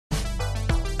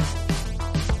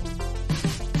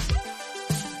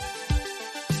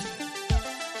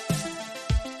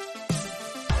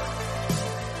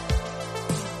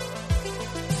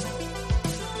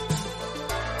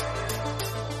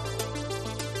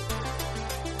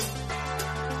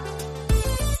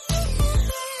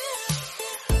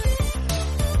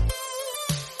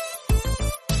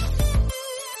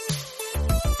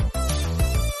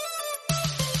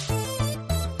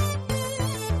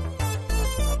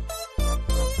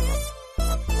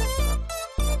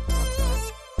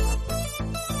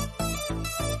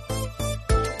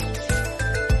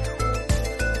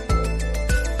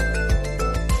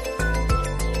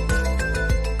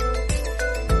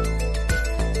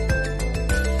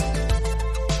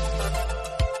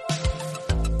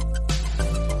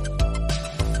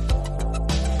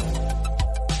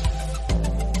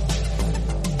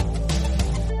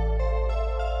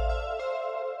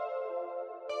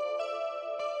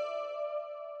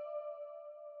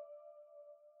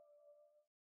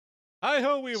Hi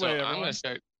ho, we So way, I'm everyone. gonna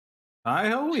start. Hi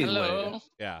ho, we Hello. way.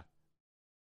 Yeah.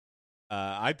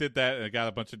 I did that and I got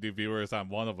a bunch of new viewers on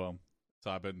one of them.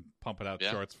 So I've been pumping out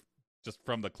shorts just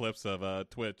from the clips of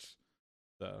Twitch.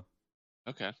 So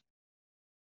Okay. I'm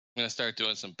gonna start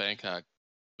doing some Bangkok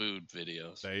food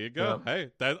videos. there you go.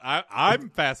 Yep. Hey, I'm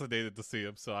fascinated to see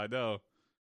them, so I know.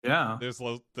 Yeah. There's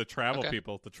the travel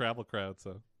people, the travel crowd.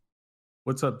 So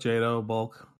what's up, Jado,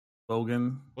 Bulk,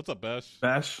 Logan? What's up, Besh?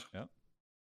 Besh. Yeah.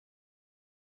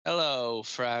 Hello,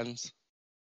 friends.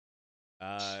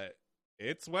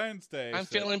 It's Wednesday. I'm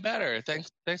feeling better. Thanks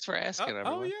for asking,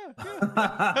 everyone. Oh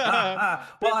yeah.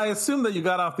 Well, I assume that you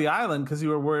got off the island because you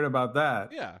were worried about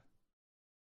that. Yeah.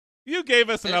 You gave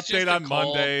us an It's just update a on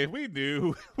cold. Monday. We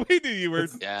knew you were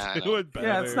Yeah, I know. doing better.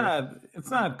 Yeah,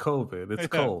 it's not COVID. It's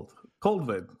cold.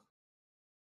 Coldvid.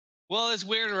 Well, it's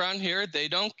weird around here. They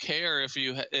don't care if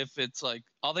it's like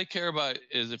all they care about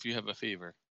is if you have a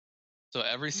fever. So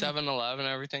every 7-Eleven,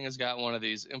 everything has got one of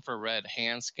these infrared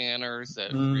hand scanners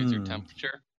that reads your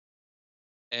temperature.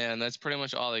 And that's pretty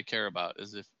much all they care about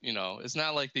is if, it's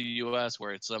not like the U.S.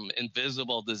 where it's some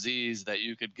invisible disease that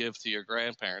you could give to your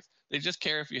grandparents. They just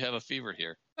care if you have a fever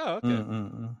here. Oh, okay.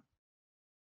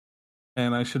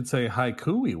 And I should say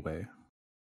haiku way.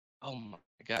 Oh my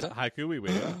God. Haiku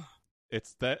way.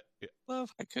 It's that. Love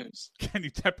haikus. Can you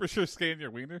temperature scan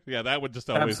your wiener? Yeah, that would just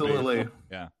always Absolutely. be.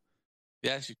 Yeah.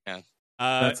 Yes, you can.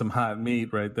 That's some hot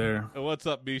meat right there. What's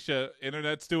up, Misha?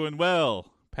 Internet's doing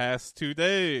well. Past 2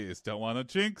 days. Don't want to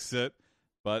jinx it,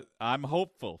 but I'm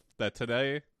hopeful that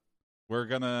today we're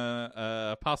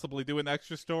gonna possibly do an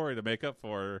extra story to make up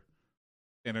for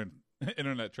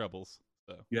internet troubles.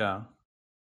 So yeah,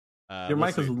 your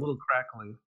mic is a little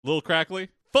crackly. Little crackly?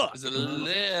 Fuck. It's a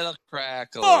little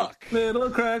crackly. Fuck.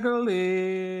 Little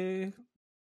crackly.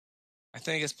 I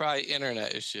think it's probably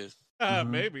internet issues.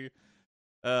 Maybe.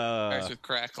 Starts with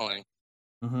crackling.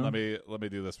 Let me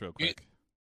do this real quick.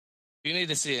 You need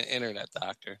to see an internet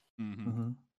doctor.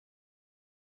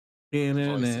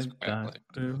 Internet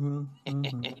doctor.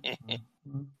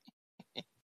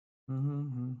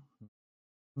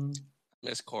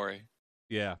 Miss Corey.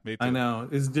 Yeah, me too. I know.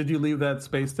 Did you leave that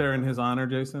space there in his honor,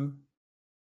 Jason?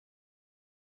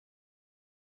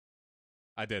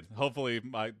 I did. Hopefully,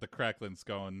 the crackling's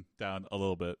going down a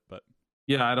little bit, but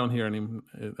yeah, I don't hear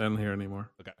anymore.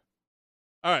 Okay.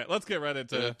 All right, let's get right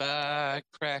into Goodbye,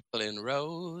 crackling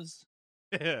rose.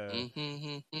 Yeah.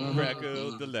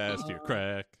 Crackled the last year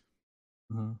crack.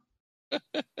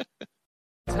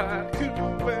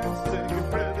 Haiku Wednesday,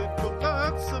 get ready for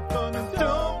lots of fun and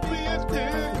don't be a dick.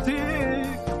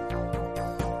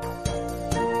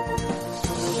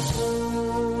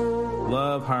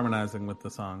 Love harmonizing with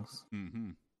the songs.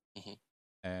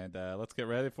 And let's get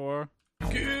ready for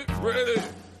Haiku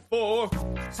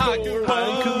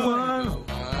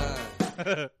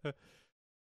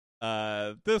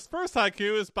One. This first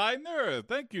haiku is by Nur.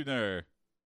 Thank you, Nur.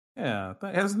 Yeah.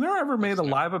 Has Nur ever made a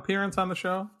live appearance on the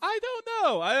show? I don't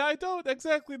know. I don't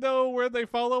exactly know where they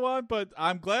follow on, but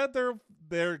I'm glad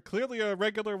they're clearly a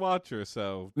regular watcher.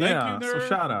 So thank you, Nur. So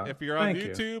shout out. If you're on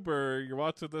YouTube or you're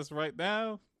watching this right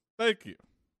now, thank you.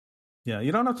 Yeah,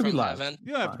 you don't have to be live.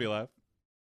 You don't have to be live.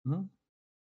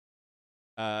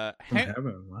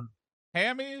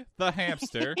 Hammy the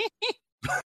hamster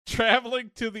traveling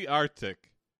to the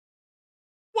Arctic.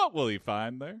 What will he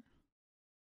find there?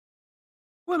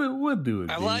 What it would do?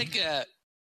 I like it.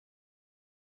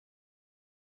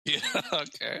 Yeah,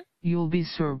 okay. You'll be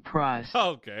surprised.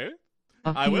 Okay.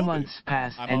 A few months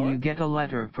pass and you get a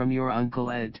letter from your Uncle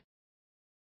Ed.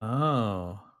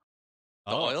 The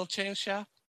oil change shop?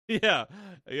 Yeah,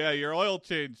 your oil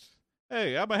change.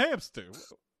 Hey, I'm a hamster.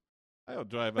 I don't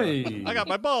drive. I got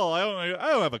my ball. I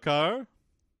don't have a car.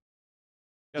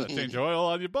 Gotta change oil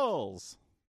on your balls.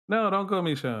 No, don't go,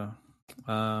 Misha.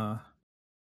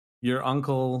 Your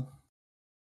uncle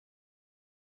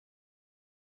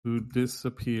who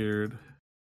disappeared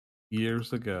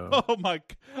years ago. Oh my!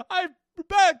 I'm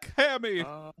back, Hammy.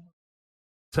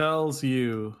 Tells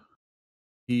you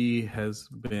he has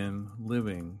been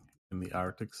living in the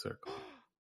Arctic Circle.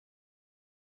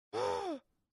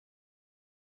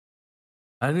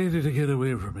 I needed to get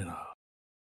away from it all.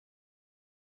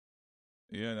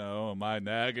 You know, my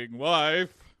nagging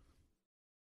wife.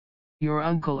 Your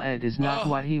Uncle Ed is not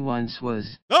what he once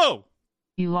was. Oh!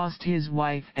 He lost his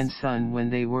wife and son when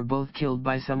they were both killed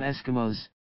by some Eskimos.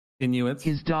 Inuits?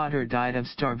 His daughter died of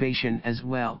starvation as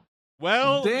well.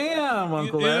 Well, damn,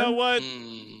 Uncle Ed.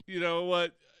 You know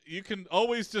what? You can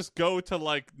always just go to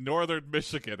like northern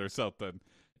Michigan or something.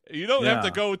 You don't have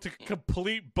to go to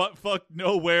complete buttfuck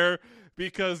nowhere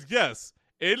because yes,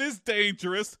 It is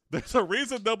dangerous. There's a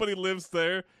reason nobody lives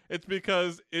there. It's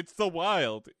because it's the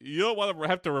wild. You don't want to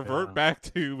have to revert back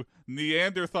to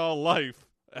Neanderthal life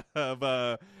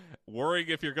of worrying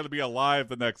if you're going to be alive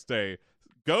the next day.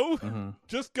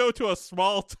 Just go to a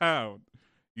small town.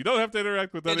 You don't have to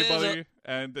interact with anybody,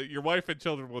 and your wife and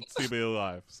children will still be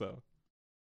alive. So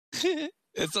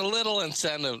it's a little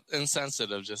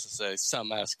insensitive just to say some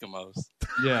Eskimos.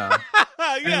 Yeah.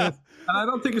 yeah. And I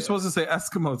don't think you're supposed to say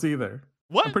Eskimos either.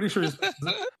 What? I'm pretty sure you're supposed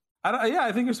to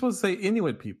I think you're supposed to say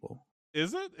Inuit people.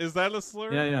 Is it? Is that a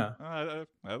slur? Yeah. I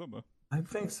don't know. I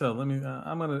think so. Let me.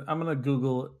 I'm gonna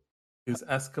Google. Is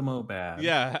Eskimo bad?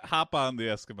 Yeah, hop on the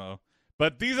Eskimo.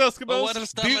 But these Eskimos, But what if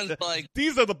someone's like,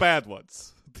 these are the bad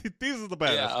ones. These are the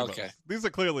bad Eskimos. Okay. These are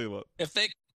clearly what. If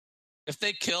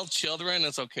they kill children,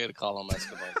 it's okay to call them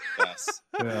Eskimos. Yes.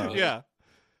 Yeah.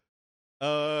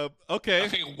 Okay. I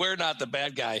mean, we're not the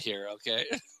bad guy here, okay?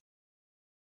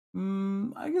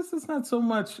 I guess it's not so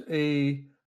much a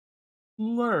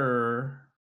slur.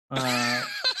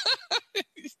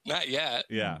 Not yet.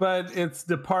 Yeah. But it's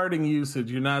departing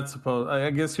usage. You're not supposed. I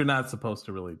guess you're not supposed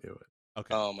to really do it.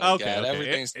 Okay. Oh my god, okay.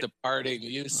 everything's departing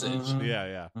usage.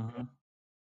 Yeah. Mhm.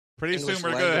 Pretty English soon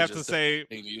we're gonna have to language is say,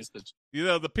 departing usage.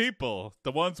 the people,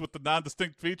 the ones with the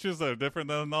non-distinct features that are different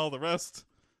than all the rest.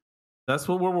 That's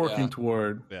what we're working Yeah.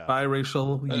 toward. Yeah.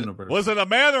 Biracial universe. Was it a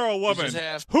man or a You woman? just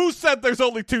have- Who said there's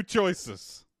only two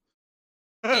choices?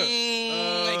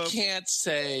 I can't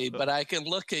say, but I can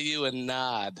look at you and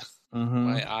nod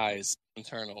Mhm. my eyes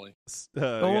internally.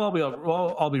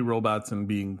 Oh, I'll be robots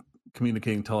and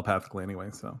communicating telepathically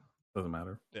anyway, so doesn't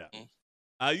matter.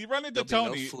 You run into There'll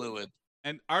Tony, be no fluid.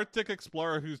 an Arctic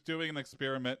explorer who's doing an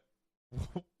experiment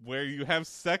where you have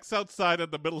sex outside in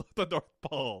the middle of the North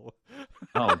Pole.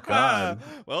 Oh God!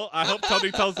 Well, I hope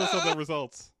Tony tells us of the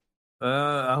results.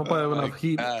 I hope I have enough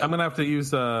heat. God. I'm gonna have to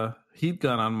use a heat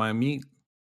gun on my meat.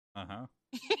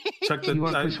 Check the. You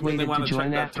are I really persuaded wanna to check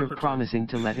join that after temperature. promising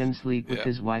to let him sleep with Yeah.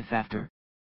 his wife after.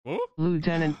 Who?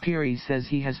 Lieutenant Peary says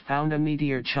he has found a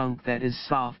meteor chunk that is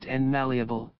soft and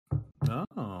malleable.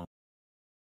 Oh,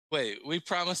 Wait, we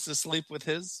promised to sleep with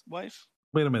his wife?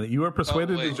 wait a minute! You were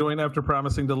persuaded to wait. join after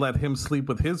promising to let him sleep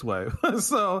with his wife.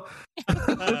 so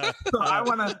I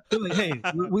want to. Like, hey,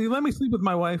 will you let me sleep with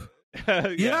my wife?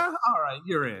 Yeah. All right,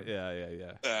 you're in.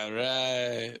 Yeah. All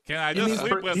right. Can I He just needs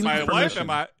sleep per- with he my needs wife?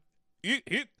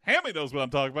 permission. Hammy knows what I'm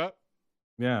talking about.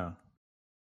 Yeah.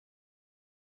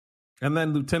 And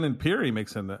then Lieutenant Peary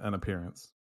makes an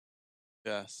appearance.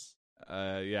 Yes.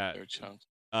 Yeah. They're chunk.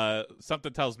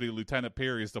 Something tells me Lieutenant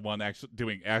Peary is the one actually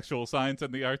doing actual science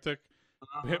in the Arctic.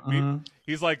 Mhm.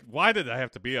 He's like, why did I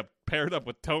have to be paired up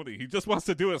with Tony? He just wants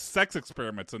to do his sex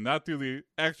experiments and not do the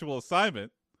actual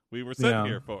assignment we were sent Yeah.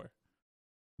 here for.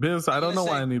 Biz, I don't know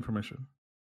gonna why say- I need permission.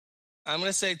 I'm going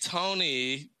to say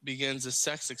Tony begins a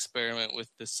sex experiment with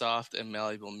the soft and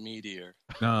malleable meteor.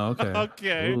 Oh, okay.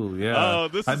 Okay. Ooh, yeah. Oh,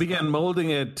 this I is began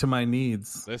molding it to my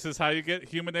needs. this is how you get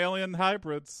human alien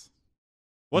hybrids.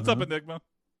 What's up, Mhm. Enigma?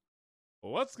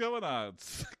 What's going on?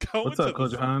 What's up,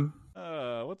 Kojahan?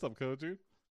 What's up, Koju?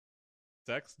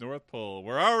 Sex North Pole.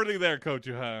 We're already there,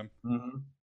 Kojuhan. Mm-hmm.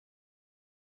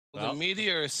 Well. The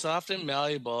meteor is soft and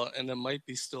malleable, and it might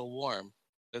be still warm.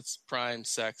 That's prime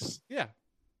sex. Yeah.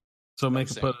 So make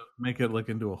Same. it look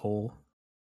into a hole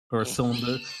or a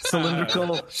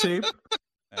cylindrical shape.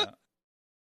 Yeah.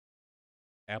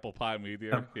 Apple pie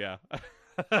meteor. Yeah.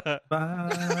 Bye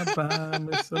bye,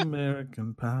 Miss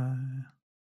American Pie.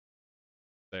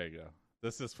 There you go.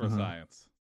 This is for Mhm. science.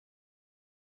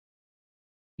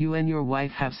 You and your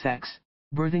wife have sex,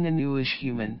 birthing a newish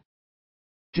human.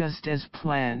 Just as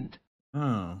planned.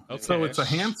 Oh, Okay. so it's a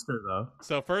hamster though.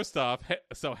 So first off,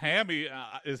 so Hammy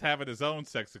is having his own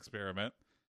sex experiment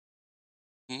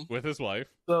Hmm? with his wife.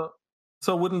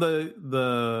 So wouldn't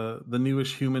the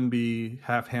newish human be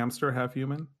half hamster, half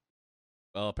human?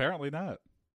 Well, apparently not.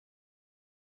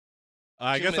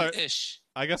 I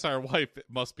guess our wife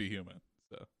must be human.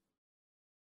 So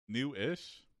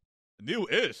new-ish,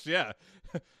 yeah.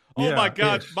 Oh Yeah, my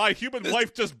God, ish. my human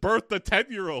wife just birthed a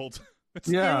 10-year-old. It's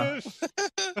Yeah.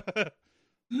 newish.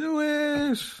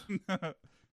 Newish.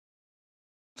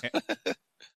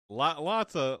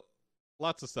 Lots of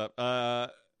stuff.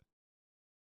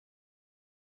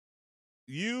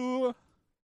 You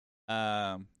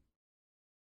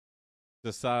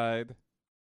decide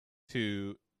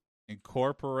to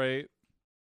incorporate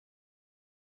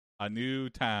a new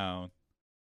town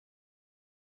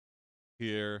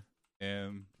here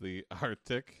in the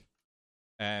Arctic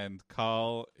and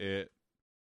call it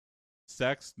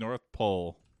Sex North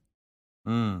Pole.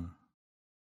 Mm.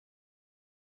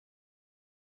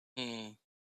 Hmm.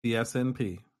 The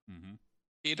SNP. Mm-hmm.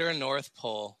 Peter North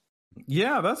Pole.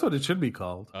 Yeah, that's what it should be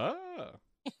called. Ah.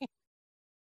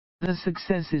 The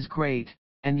success is great,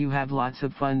 and you have lots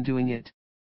of fun doing it.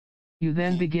 You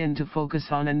then begin to focus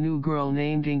on a new girl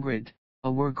named Ingrid,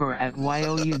 a worker at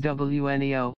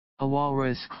YOUWNEO, a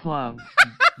walrus club.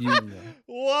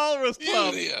 Walrus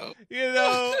Club. Unio. You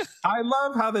know, I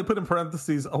love how they put in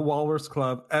parentheses a walrus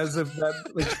club as if that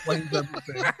explains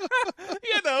everything.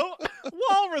 you know,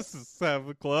 walruses have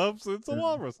clubs. It's a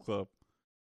walrus club.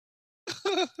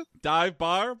 Dive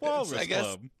bar, walrus I guess-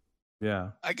 club. Yeah.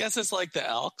 I guess it's like the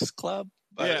Elks Club,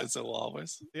 but Yeah. it's a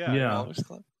walrus. Yeah. Yeah. Walrus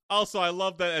Club. Also, I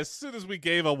love that as soon as we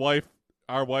gave our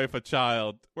wife a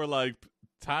child, we're like,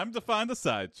 time to find a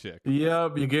side chick.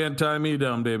 Yep, you can't tie me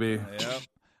down, baby. Yep.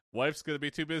 Wife's gonna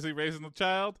be too busy raising the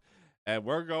child, and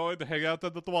we're going to hang out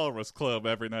at the Walrus Club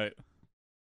every night.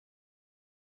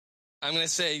 I'm gonna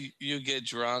say you get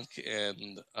drunk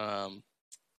and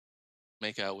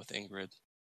make out with Ingrid.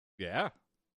 Yeah.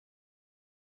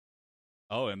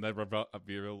 Oh, and then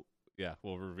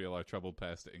we'll reveal our troubled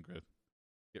past to Ingrid.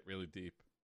 Get really deep.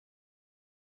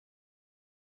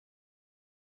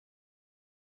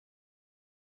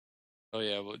 Oh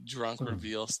yeah, well, drunk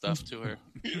reveal stuff to her.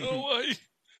 You know Oh, what?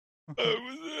 I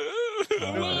was my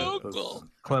That's uncle.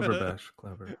 Clever, Bash.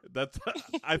 Clever. That's.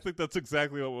 I think that's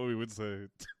exactly what we would say.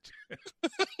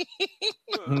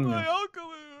 Hmm. My uncle,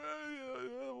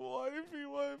 wifey,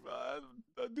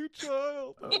 a new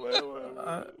child.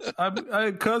 I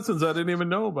had cousins I didn't even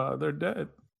know about. They're dead.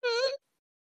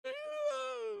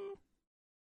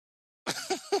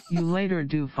 You later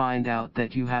do find out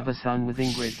that you have a son with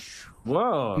Ingrid.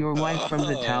 Whoa. Your wife from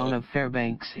the town of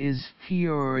Fairbanks is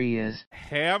furious.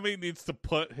 Hammy needs to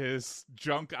put his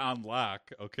junk on lock.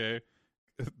 Okay,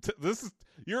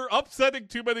 you're upsetting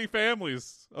too many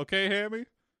families. Okay, Hammy.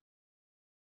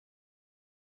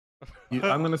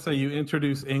 I'm going to say you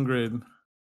introduce Ingrid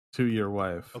to your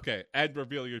wife. Okay, and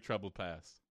reveal your troubled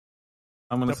past.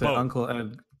 I'm going to To say both. Uncle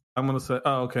Ed. I'm going to say,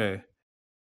 oh, okay.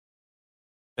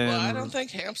 Well, I And don't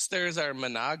think hamsters are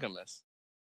monogamous.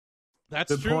 That's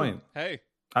Good true. point. Hey,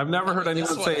 I've never heard This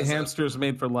anyone one say isn't. hamsters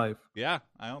made for life. yeah,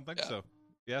 I don't think Yeah. so.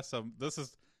 Yeah, so this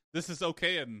is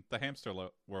okay in the hamster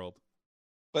world.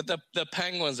 But the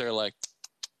penguins are like,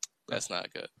 that's not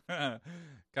good.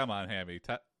 Come on, Hammy.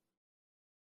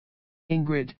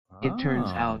 Ingrid, it turns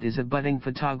Ah. out, is a budding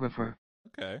photographer.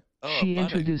 Okay. Oh, She buddy.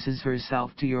 introduces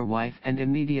herself to your wife and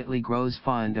immediately grows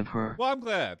fond of her. Well, I'm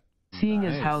glad. Seeing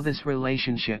as Nice. how this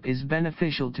relationship is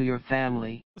beneficial to your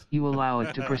family, you allow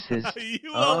it to persist.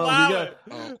 You Oh, allow we got-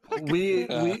 it.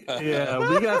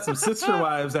 Oh. we got some sister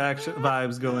wives action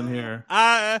vibes going here.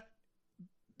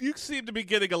 You seem to be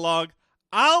getting along.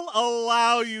 I'll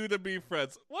allow you to be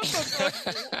friends. What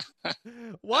the fuck?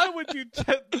 Why would you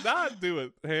not do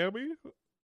it, Hammy?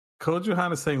 Code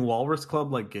Johanna saying Walrus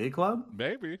Club like gay club?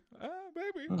 Maybe.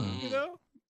 Maybe. Hmm. You know?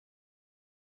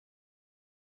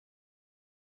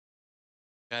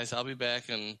 Guys, I'll be back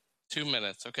in 2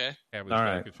 minutes, okay? Hammy's All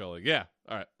better right. controlling. Yeah.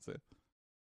 All right. So.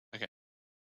 Okay.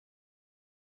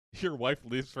 Your wife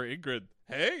leaves for Ingrid.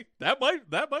 Hey, that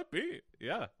might be.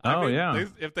 Yeah. Oh, yeah.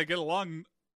 If they get along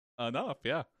enough,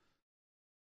 yeah.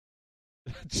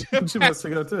 She must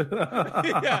go too.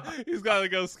 yeah, he's got to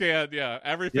go scan. Yeah,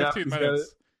 every Yeah, 15 he's gotta-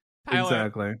 minutes. Thailand,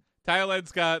 Exactly.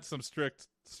 Thailand's got some strict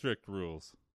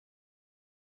rules.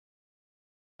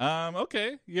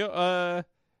 Okay.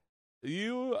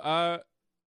 You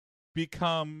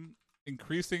become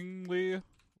increasingly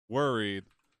worried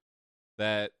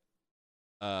that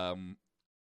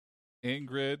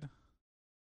Ingrid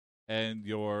and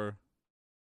your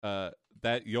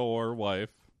wife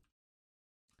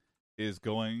is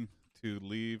going to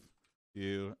leave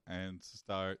you and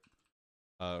start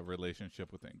a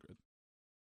relationship with Ingrid.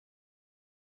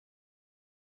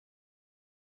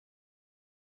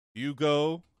 You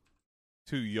go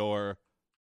to your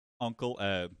Uncle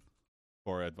Ed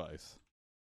for advice.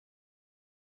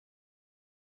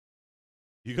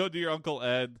 You go to your Uncle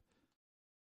Ed,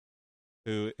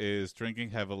 who is drinking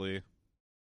heavily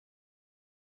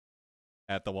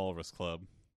at the Walrus Club.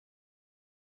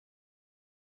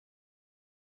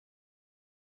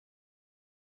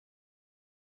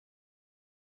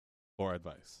 For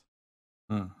advice.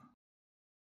 Hmm.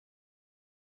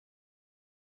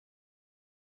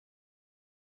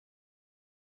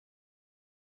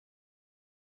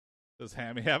 Does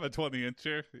Hammy have a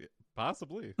 20-incher?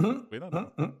 Possibly. We don't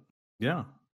know. Yeah.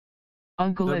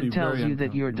 Uncle That'd Ed be tells very you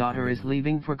that your daughter is inconvenient.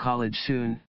 leaving for college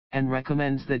soon, and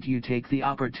recommends that you take the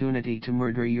opportunity to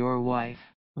murder your wife.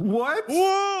 What?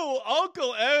 Whoa,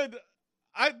 Uncle Ed!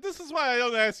 This is why I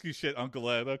don't ask you shit, Uncle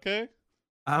Ed. Okay?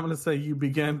 I'm going to say you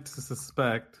began to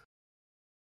suspect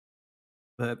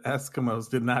that Eskimos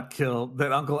did not kill,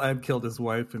 that Uncle Ed killed his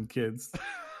wife and kids.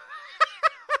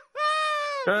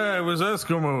 Hey, it was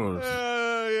Eskimos.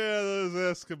 Yeah, those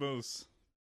Eskimos.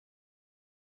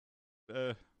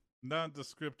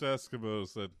 Nondescript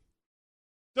Eskimos.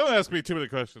 Don't ask me too many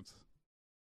questions.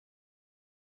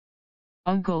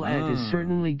 Uncle Ed is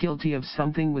certainly guilty of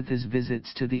something with his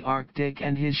visits to the Arctic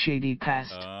and his shady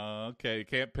past. Okay, you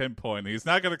can't pinpoint. He's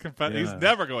not going to confess. Yeah. He's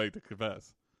never going to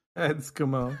confess.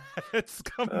 Eskimo.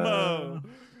 Eskimo.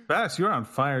 Bash, you're on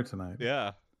fire tonight.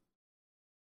 Yeah.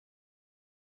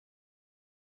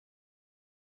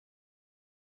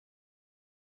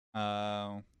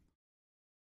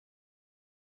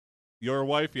 Your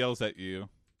wife yells at you.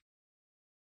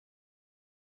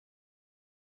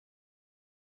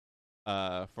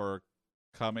 For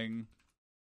coming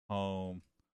home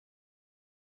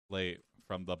late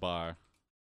from the bar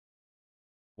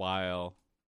while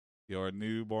your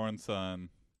newborn son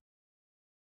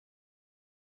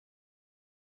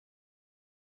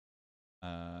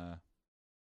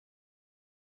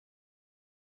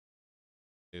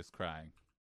is crying.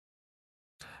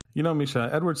 You know, Misha,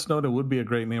 Edward Snowden would be a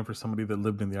great name for somebody that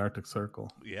lived in the Arctic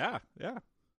Circle. Yeah.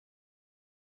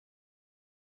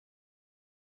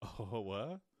 Oh,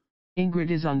 what? Ingrid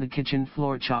is on the kitchen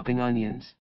floor chopping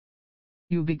onions.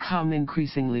 You become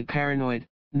increasingly paranoid,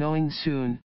 knowing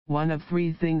soon, one of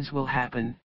three things will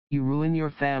happen. You ruin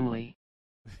your family.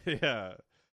 Yeah.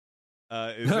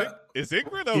 Is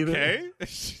Ingrid okay?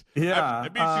 Yeah. I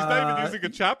mean, she's not even using a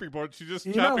chopping board. She's just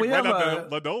chopping right up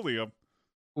the linoleum.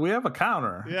 We have a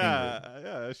counter.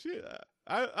 Yeah.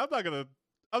 I'm not gonna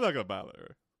bother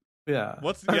her. Yeah.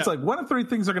 It's like one of three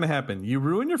things are gonna happen. You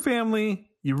ruin your family,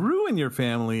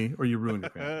 or you ruin your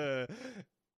family.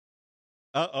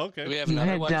 Okay. We have You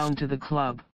another head one. down to the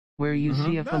club, where you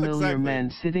see a familiar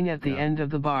man sitting at the end of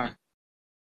the bar.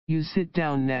 You sit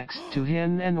down next to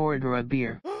him and order a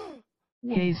beer.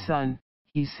 Hey son,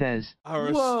 he says. Our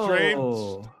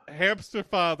estranged hamster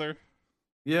father.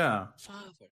 Yeah.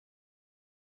 Father.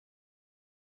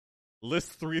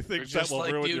 List three They're things that just will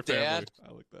like ruin you, your family. Dad.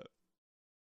 I like that.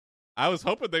 I was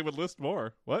hoping they would list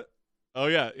more. What? Oh,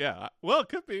 yeah. Well, it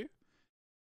could be.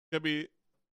 Could be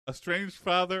estranged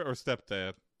father or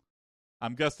stepdad.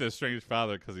 I'm guessing estranged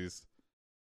father because he's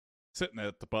sitting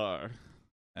at the bar.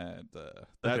 And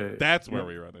that's where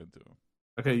we run into him.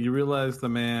 Okay, you realize the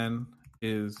man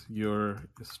is your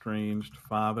estranged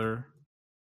father.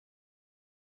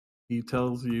 He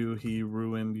tells you he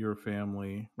ruined your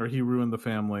family, or he ruined the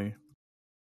family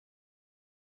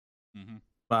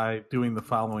by doing the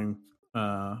following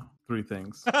three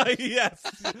things. Yes.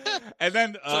 And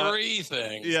then three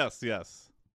things. Yes.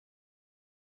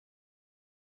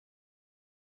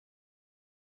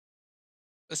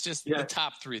 That's just the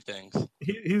top three things.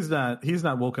 He's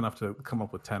not woke enough to come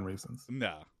up with 10 reasons.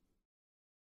 No.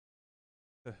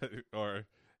 Or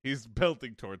he's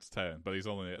building towards 10, but he's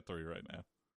only at 3 right now.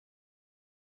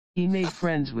 He made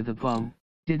friends with a bum,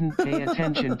 didn't pay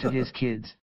attention to his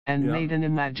kids, and made an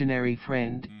imaginary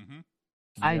friend.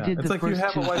 I did the first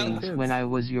two things when I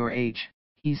was your age,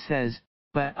 he says,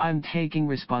 but I'm taking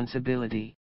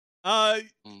responsibility.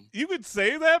 You could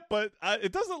say that, but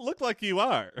it doesn't look like you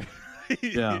are.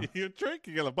 You're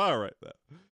drinking at a bar right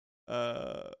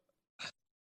now.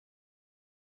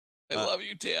 I love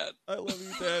you, Dad. I love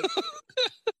you, Dad.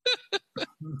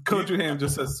 Kojuham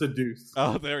just says seduce.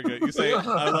 Oh, there we go. You say, I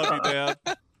love you, Dad.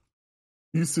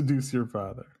 You seduce your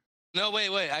father. No, wait.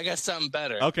 I got something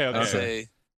better. Okay. I say,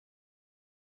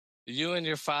 you and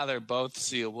your father both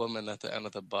see a woman at the end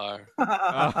of the bar.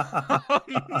 Oh,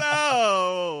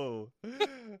 no.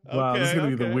 Wow, this is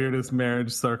going to be the weirdest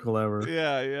marriage circle ever.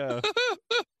 Yeah.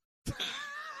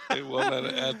 A woman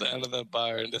at the end of the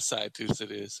bar and decide to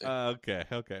seduce. Okay.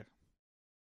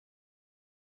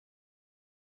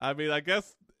 I mean, I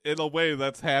guess in a way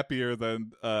that's happier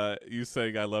than you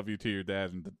saying I love you to your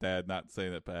dad and the dad not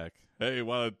saying it back. Hey,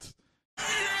 what?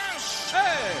 Yes!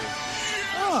 Hey!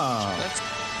 Oh.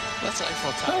 That's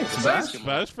Eiffel Tower. Thanks,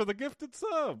 Smash for the gifted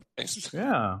sub.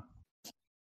 Yeah.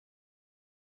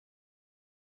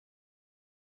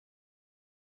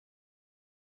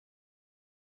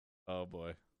 Oh,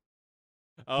 boy.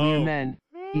 We're men,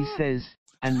 he says,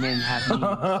 and men have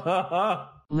needs.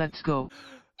 Let's go.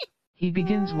 He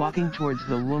begins walking towards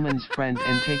the woman's friend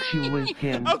and takes you with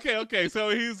him. Okay. So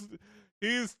he's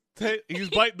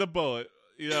biting the bullet.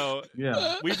 You know.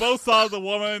 Yeah. We both saw the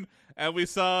woman, and we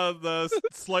saw the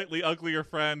slightly uglier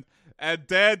friend, and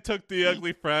Dad took the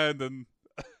ugly friend, and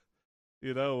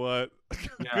you know what?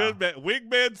 Yeah. Good man,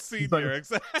 wingman senior. Like,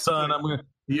 exactly. Son,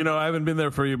 I haven't been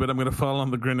there for you, but I'm gonna fall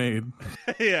on the grenade.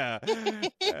 Yeah.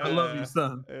 I love you,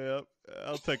 son. Yep.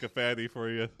 I'll take a fatty for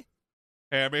you,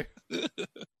 Hammy.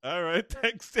 All right,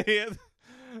 thanks, Dan.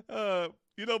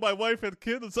 My wife and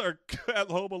kids are at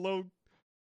home alone.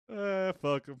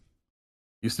 Fuck them.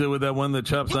 You still with that one that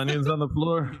chops onions on the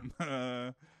floor?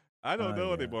 I don't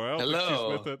know anymore. I don't think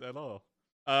Hello. she's with it at all.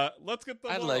 Let's get the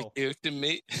I'd wall.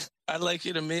 like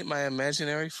you to meet my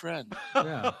imaginary friend.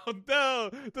 Yeah. Oh, no,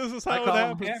 this is I how it call him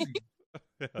happens. Hammy.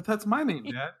 But that's my name,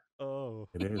 Dad. Oh,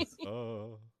 It is.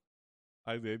 oh,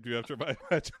 I named you after my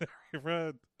imaginary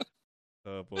friend.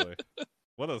 Oh boy,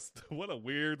 what a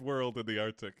weird world in the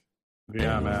Arctic.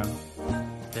 Yeah, man.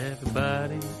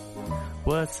 Everybody,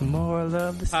 what's the moral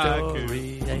of the Haiku.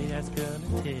 story? AI's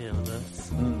gonna tell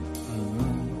us.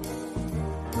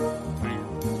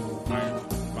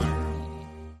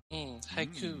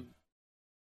 Haiku.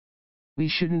 We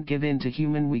shouldn't give in to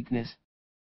human weakness.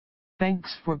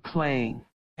 Thanks for playing.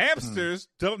 Hamsters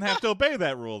don't have to obey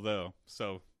that rule though.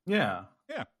 So Yeah.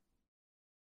 Yeah.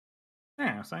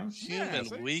 Yeah, same. Human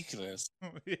see? weakness.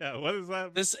 yeah, what is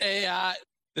that? This AI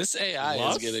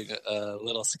Lust? is getting a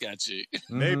little sketchy.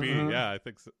 Maybe, Mhm. yeah, I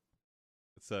think so.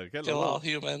 It's getting Kill all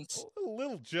humans. a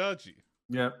little judgy.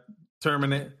 Yep.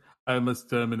 Terminate. I must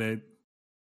terminate.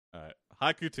 All right,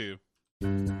 haiku 2.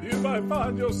 You might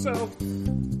find yourself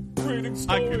reading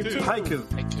story Haiku too. two Haiku.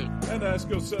 Haiku. and ask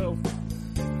yourself,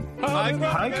 how did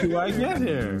I get Haiku, I here? get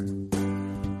here.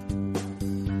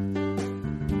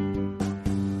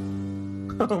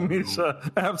 Oh,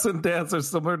 Misha. Absent dads are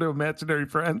similar to imaginary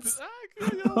friends.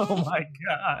 Oh, my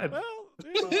God. Well,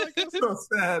 I guess So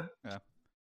sad.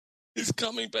 He's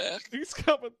coming back. he's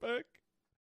coming back.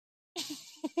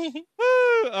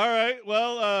 All right.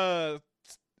 Well,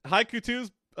 haiku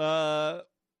 2's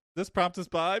this prompt is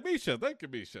by Misha. Thank you,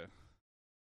 Misha.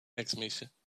 Thanks, Misha.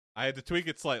 I had to tweak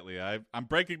it slightly. I'm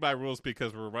breaking my rules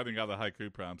because we're running out of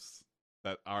haiku prompts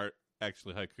that aren't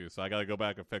actually haiku, so I got to go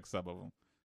back and fix some of them.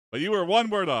 But you were one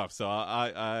word off, so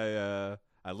I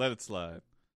let it slide.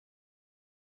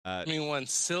 I mean, one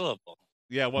syllable.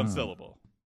 Yeah, one syllable.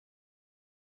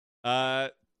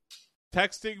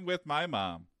 Texting with my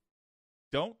mom.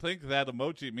 Don't think that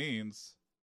emoji means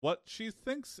what she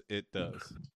thinks it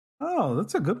does. Oh,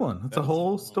 that's a good one. That's a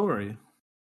whole story.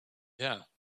 Yeah.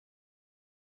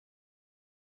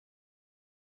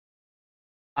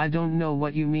 I don't know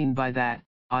what you mean by that.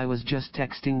 I was just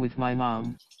texting with my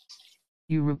mom.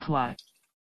 You reply.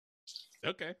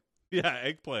 Okay. Yeah,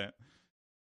 eggplant.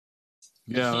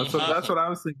 Yeah, that's what I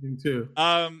was thinking too.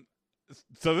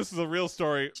 So this is a real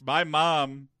story. My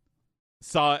mom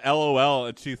saw LOL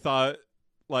and she thought,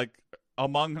 like,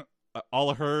 among all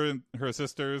of her and her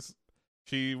sisters,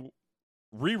 she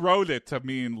rewrote it to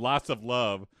mean lots of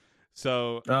love.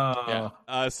 So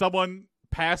someone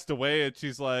passed away and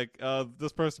she's like,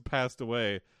 this person passed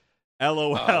away.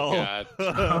 LOL. Oh, God.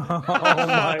 Oh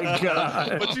my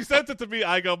God. But she sent it to me.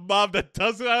 I go, Mom, that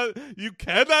doesn't. You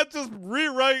cannot just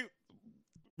rewrite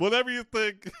whatever you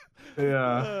think.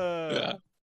 Yeah.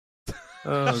 Yeah.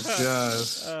 Oh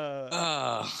gosh.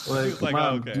 Ah. She was like,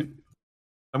 Mom, oh,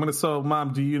 okay.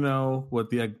 Mom, do you know what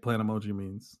the eggplant emoji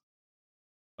means?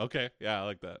 Okay, yeah, I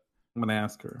like that. I'm gonna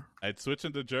ask her. I'd switch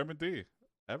into German D.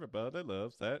 Everybody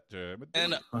loves that German D.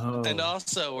 And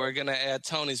also, we're going to add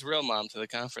Tony's real mom to the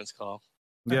conference call.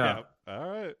 yeah, All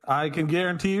right. I can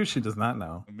guarantee you she does not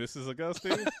know. Mrs.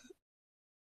 Augustine?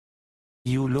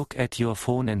 You look at your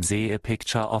phone and see a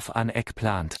picture of an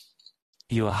eggplant.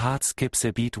 Your heart skips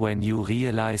a beat when you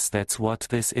realize that's what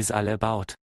this is all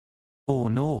about. Oh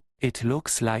no, it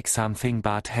looks like something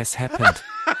bad has happened.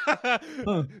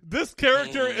 This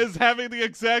character is having the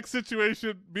exact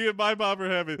situation me and my mom are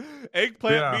having.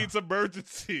 Eggplant means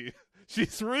emergency.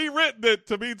 She's rewritten it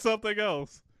to mean something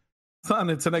else. Son,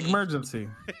 it's an emergency.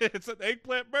 It's an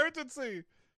eggplant emergency.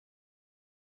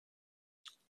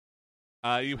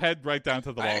 You head right down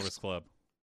to the Walrus Club.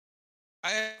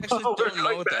 I actually don't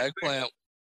know what the back eggplant.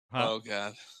 Huh? Oh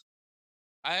God.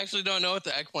 I actually don't know what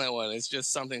the eggplant one is. It's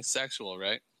just something sexual,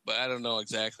 right? But I don't know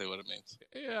exactly what it means.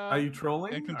 Yeah. Are you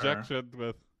trolling? In conjunction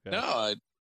with. Yeah. No,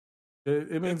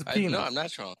 It means penis. no, I'm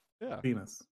not trolling. Yeah.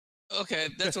 Penis. Okay,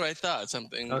 that's what I thought.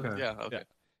 Something. Okay. Yeah. Okay.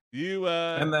 You.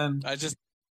 And then I just.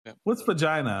 what's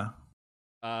vagina?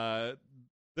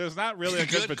 There's not really a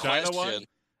good vagina one. question.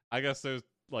 I guess there's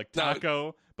like No.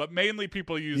 taco, but mainly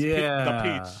people use the Yeah.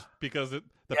 peach because the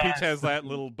peach Yes, has the that peach.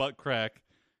 little butt crack,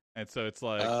 and so it's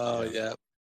like. Oh yeah,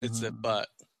 it's a Mhm. butt.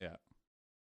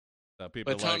 So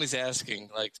people But like, Tony's asking,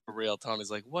 like for real.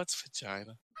 Tony's like, "What's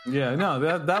vagina?" Yeah, no,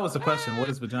 that was the question. What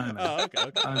is vagina? Oh,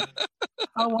 okay.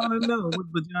 I want to know what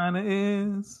vagina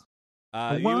is.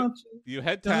 I You want you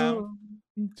head to down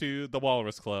know. to the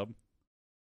Walrus Club,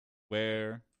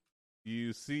 where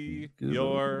You see Good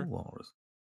your old walrus.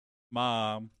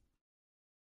 mom.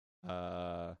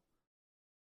 Yeah,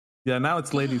 now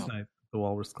it's ladies' Wow. night at the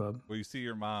Walrus Club. Where you see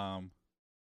your mom.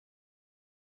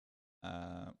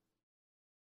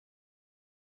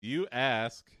 You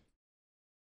ask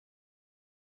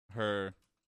her,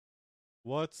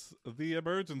 "What's the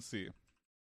emergency?"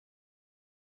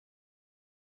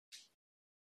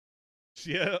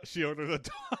 She ordered a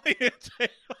 20-inch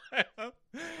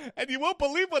and you won't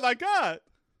believe what I got.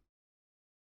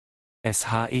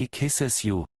 SHE kisses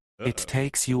you. It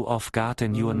takes you off guard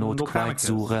and you're not What kind quite of kiss?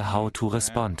 sure how to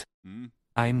respond.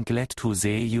 I'm glad to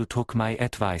say you took my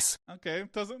advice. Okay,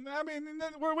 doesn't I mean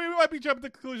we might be jumping to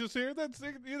conclusions here. That's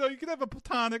you can have a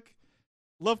platonic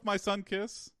love my son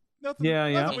kiss. Nothing. Yeah,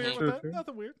 yeah. Nothing weird True, with that. true.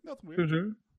 Nothing weird. Nothing weird. True,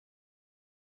 true.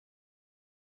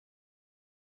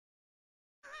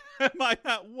 Am I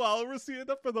not walrusy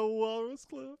enough for the Walrus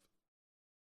Club?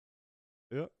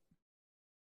 Yep.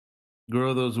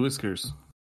 Grow those whiskers.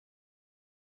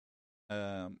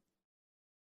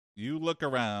 You look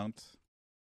around.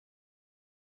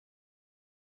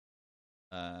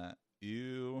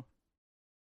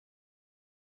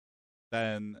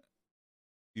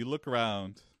 You look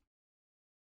around,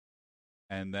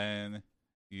 and then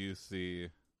you see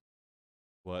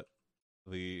what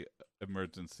the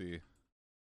emergency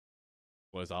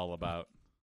was all about.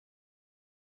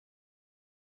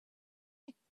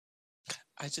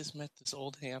 I just met this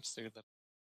old hamster that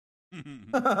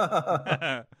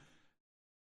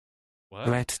What?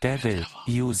 Red Devil,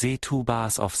 you see 2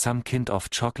 bars of some kind of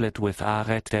chocolate with a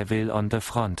red devil on the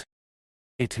front.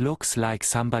 It looks like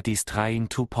somebody's trying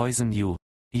to poison you.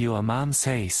 Your mom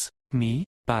says, me,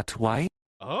 but why?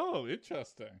 Oh,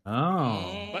 interesting.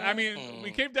 Oh. But I mean,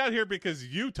 we came down here because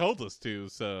you told us to,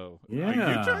 so are you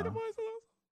Yeah. trying to poison us?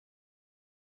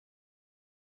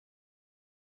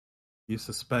 You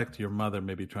suspect your mother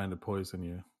may be trying to poison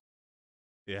you.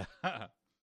 Yeah.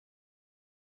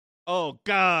 Oh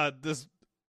God, this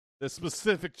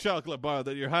specific chocolate bar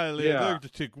that you're highly Yeah.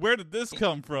 allergic to. Where did this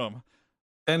come from?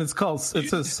 And it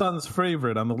says son's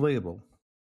favorite on the label.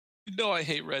 You know I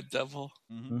hate Red Devil.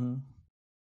 Mm-hmm.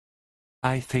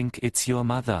 I think it's your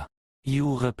mother.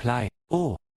 You reply,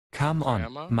 oh, come on,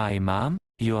 Grandma? my mom?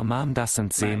 Your mom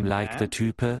doesn't seem My like the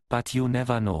mom? type, but you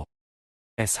never know.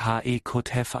 SHE could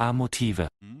have a motive.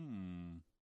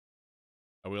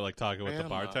 Are we like talking with the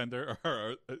Grandma. bartender,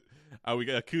 or are we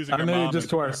accusing I our know mom?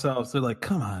 just to ourselves. They're like,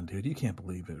 come on, dude, you can't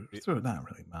believe it. It's not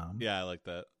really, mom. Yeah, I like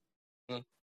that.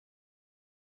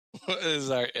 What is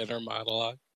our inner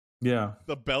monologue? Yeah.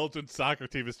 The Belgian soccer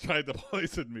team is trying to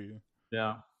poison me.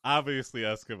 Yeah. Obviously,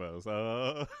 Eskimos.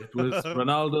 It was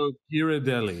Ronaldo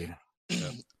Ghirardelli.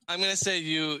 I'm gonna say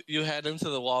you head into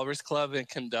the Walrus Club and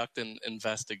conduct an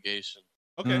investigation.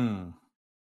 Okay. Mm.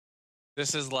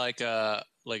 This is like a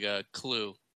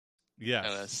clue Yes.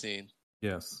 kind of scene.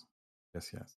 Yes. Yes,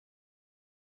 yes.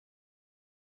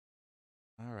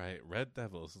 All right, Red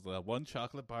Devils is the one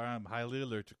chocolate bar I'm highly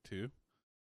allergic to.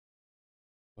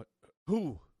 What?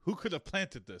 Who could have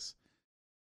planted this?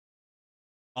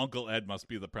 Uncle Ed must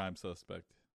be the prime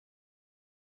suspect.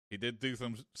 He did do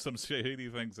some shady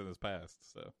things in his past,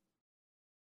 so.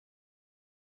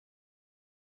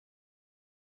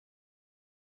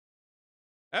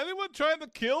 Anyone trying to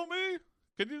kill me?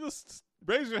 Can you just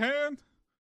raise your hand?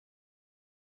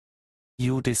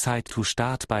 You decide to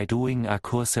start by doing a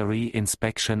cursory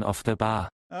inspection of the bar.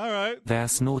 All right.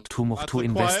 There's not too much Lots to of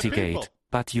quiet investigate, people.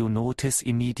 but you notice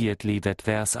immediately that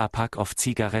there's a pack of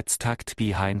cigarettes tucked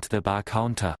behind the bar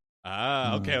counter.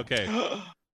 Ah, okay, okay.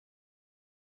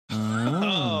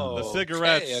 Oh, The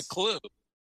cigarettes. okay, a clue.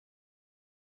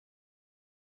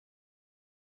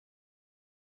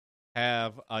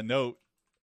 Have a note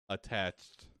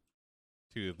attached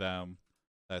to them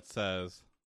that says,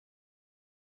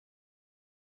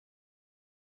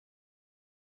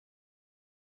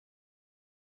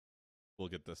 we'll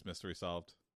get this mystery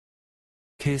solved.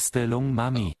 Kiss the lung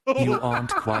mummy. You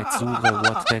aren't quite sure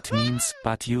what that means,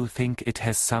 but you think it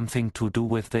has something to do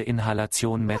with the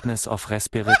inhalation madness of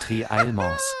respiratory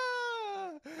ailments.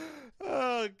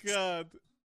 Oh, God.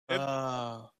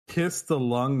 Kiss the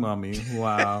lung mummy.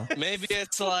 Wow. Maybe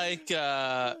it's like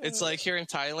here in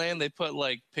Thailand they put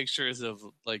like pictures of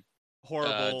like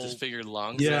Horrible. disfigured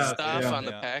lungs Yeah, and stuff yeah. on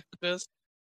the Yeah. packages.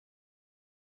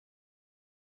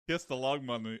 Kiss the lung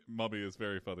mummy is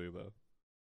very funny, though.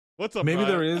 What's up, Maybe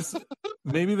Brian?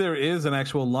 maybe there is an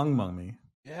actual lung mummy.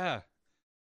 Yeah.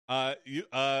 You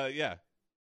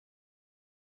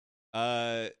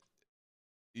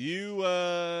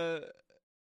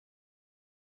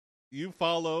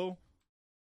follow.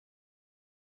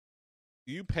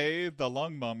 You pay the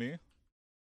lung mummy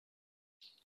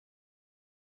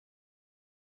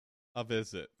a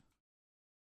visit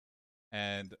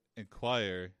and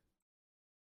inquire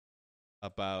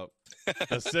about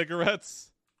the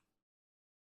cigarettes.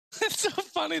 It's so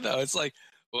funny though. It's like,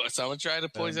 well, someone tried to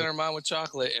poison our mom with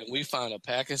chocolate, and we found a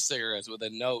pack of cigarettes with a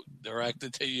note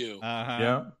directed to you. Uh-huh.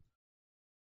 Yeah.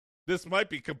 This might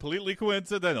be completely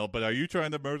coincidental, but are you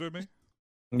trying to murder me?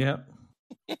 Yep.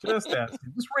 Just asking.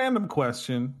 Just random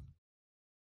question.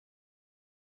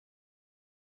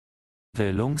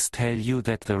 The lungs tell you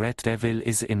that the red devil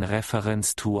is in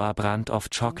reference to a brand of We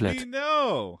chocolate.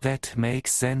 know. That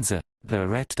makes sense. The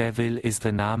red devil is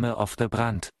the Name of the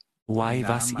brand. Why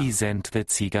was Name. sind the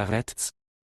cigarettes?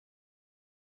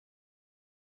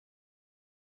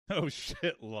 Oh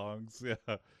shit, lungs.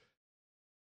 Yeah.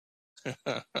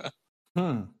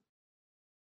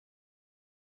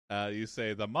 You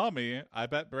say the mummy. I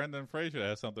bet Brendan Fraser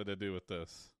has something to do with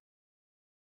this.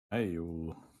 Hey,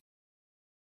 you.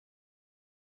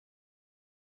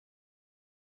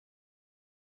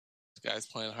 This guy's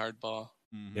playing hardball.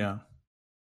 Mhm. Yeah.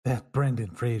 That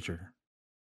Brendan Fraser.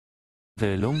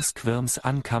 The lungs quirms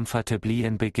uncomfortably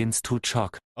and begins to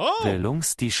choke. Oh. The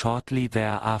lungs die shortly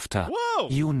thereafter. Whoa.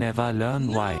 You never learn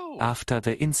why. No. After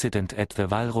the incident at the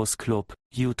Walrus Club,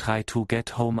 you try to get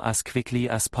home as quickly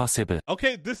as possible.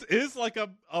 Okay, this is like a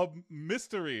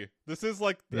mystery. This is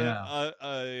like Yeah.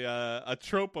 a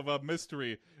trope of a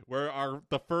mystery where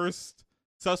the first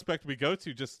suspect we go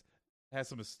to just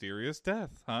has a mysterious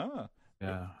death, huh?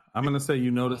 Yeah. I'm gonna say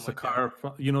you notice my a car.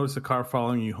 You notice a car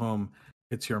following you home.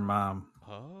 It's your mom.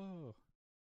 Oh.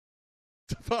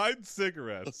 To find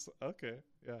cigarettes. Okay,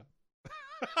 yeah.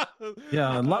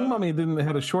 Yeah. Lung Mummy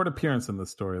had a short appearance in this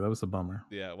story. That was a bummer.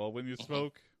 Yeah, well, when you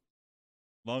smoke,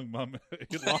 lung mummy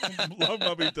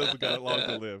doesn't got long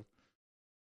to live.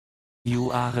 You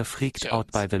are freaked out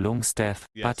Jones. by the lungs death,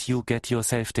 Yes. but you get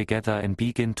yourself together and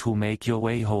begin to make your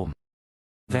way home.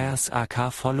 There's a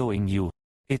car following you.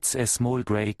 It's a small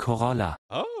gray Corolla.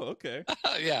 Oh, okay.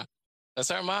 Yeah, that's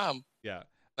our mom. Yeah.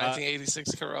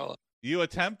 1986 Corolla. You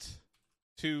attempt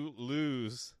to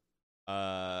lose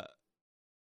the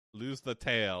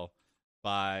tail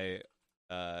by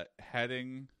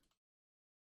heading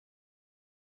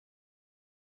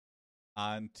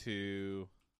onto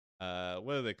what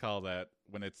do they call that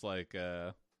when it's like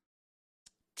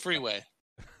Freeway.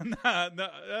 no,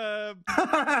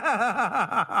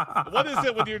 what is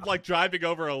it when you're like driving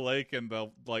over a lake and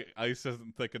the like ice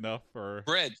isn't thick enough for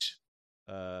Bridge.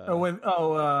 Like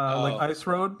Ice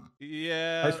Road?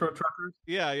 yeah, Ice Road truckers?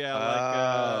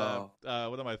 yeah, Oh.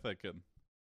 what am I thinking?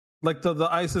 Like the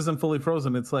ice isn't fully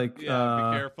frozen. It's like Yeah,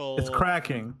 be careful. It's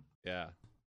cracking. Yeah,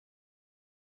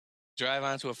 Drive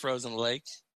onto a frozen lake.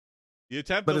 you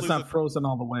attempt But to it's lose not frozen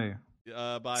all the way.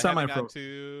 by heading Semi-frozen.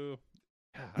 onto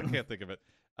I can't think of it.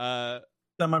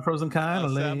 Semi-frozen kind A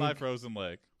of lake. semi-frozen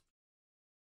lake.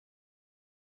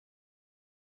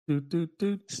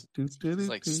 It's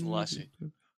like slushy.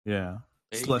 Yeah.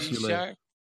 Baby Slushy lake. shark.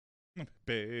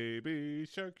 Baby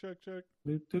shark, shark, shark.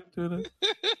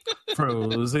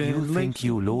 Frozen You lake. think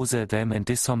you lose them and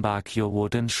disembark your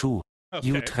wooden shoe.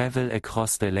 You Okay. travel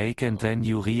across the lake and then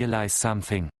you realize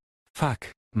something. Fuck,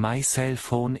 my cell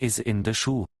phone is in the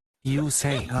shoe. You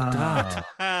say, Draht.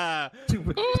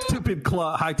 Stupid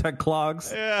high-tech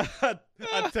clogs. Yeah, a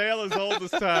tale as old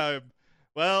as time.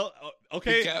 Well,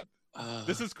 okay. This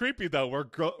This is creepy though. We're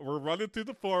running through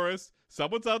the forest.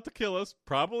 Someone's out to kill us.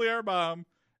 Probably our mom.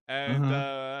 And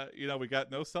we got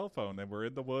no cell phone, and we're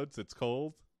in the woods. It's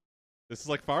cold. This is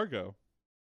like Fargo.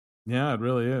 Yeah, it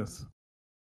really is.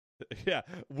 Yeah,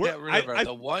 get rid of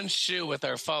the one shoe with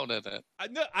our phone in it.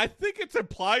 I think it's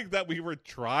implying that we were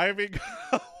driving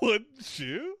a wooden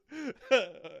shoe.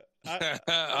 I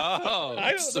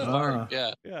don't smart.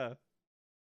 know. Yeah.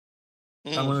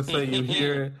 I'm gonna say you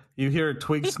hear a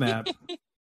twig snap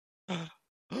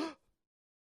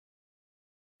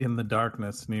in the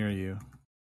darkness near you.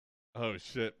 Oh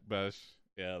shit, Besh.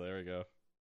 Yeah, there we go.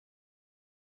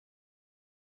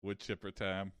 Wood chipper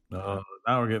time. Oh,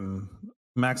 now we're getting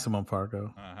maximum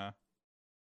Fargo. Uh-huh.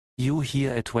 You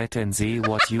hear it wet and say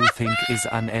what you think is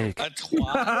an elk. A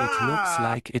twat. It looks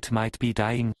like it might be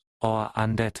dying, or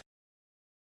undead.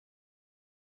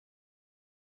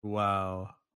 Wow.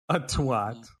 A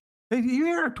twat. Hey, do you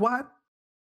hear a twat?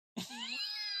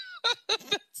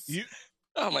 You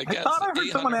Oh my god! I thought I heard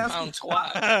someone 800-pound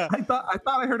twat. I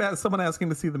thought I heard someone asking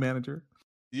to see the manager.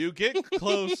 you get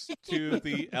close to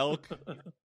the elk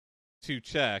to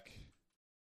check,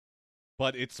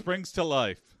 but it springs to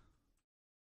life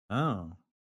Oh.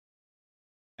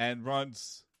 and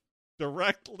runs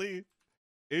directly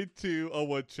into a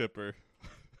wood chipper.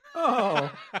 Oh.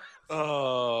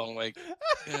 Oh my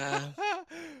god!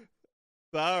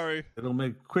 Sorry. It'll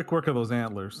make quick work of those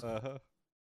antlers. Uh-huh.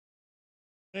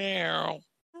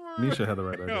 Misha had the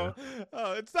right idea.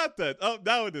 Oh, it's not that. Oh,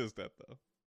 now it is that,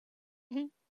 though.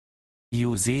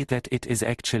 You see that it is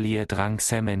actually a drunk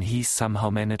Sam and he's somehow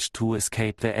managed to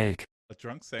escape the elk. A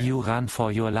drunk Sam? You run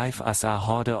for your life as a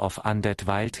horde of undead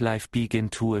wildlife begin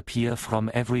to appear from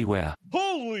everywhere.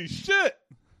 Holy shit!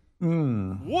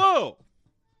 Mm. Whoa!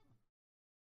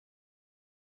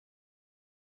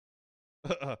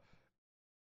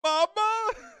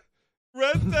 Mama!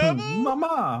 Red Devil?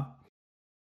 Mama!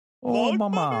 Oh, Lung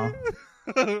mama.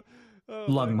 Mummy? Oh,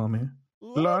 Lung my- mummy.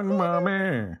 Lung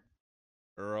mummy.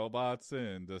 Robots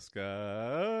in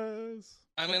disguise.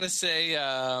 I'm gonna say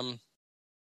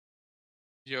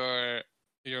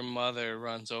your mother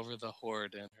runs over the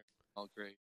horde and her all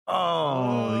great.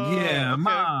 Oh, yeah, okay.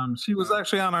 Mom. She was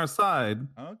actually on our side.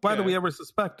 Why do Okay. we ever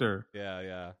suspect her? Yeah,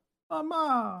 yeah.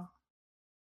 Mama.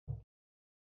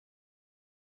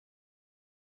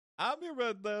 I'm your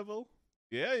Red Devil.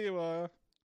 Yeah, you are.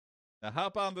 Now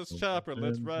hop on this chopper.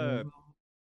 Let's ride.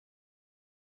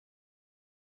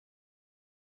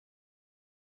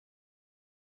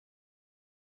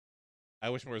 I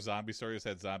wish more zombie stories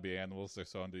had zombie animals. They're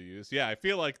so underused. Yeah, I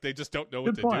feel like they just don't know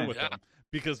what Good to point. do with them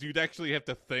because you'd actually have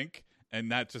to think and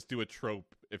not just do a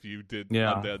trope if you did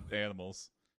Yeah. undead animals.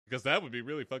 Because that would be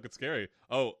really fucking scary.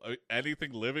 Oh,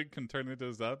 anything living can turn into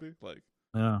a zombie? Like,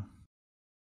 Yeah.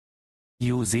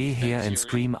 You see here and Fury.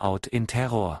 scream out in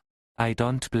terror. I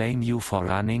don't blame you for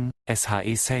running, as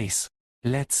He says.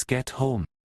 Let's get home.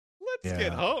 let's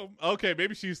get Yeah. home. Okay,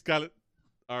 maybe she's got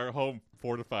our home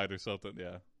fortified or something.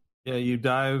 Yeah. Yeah, you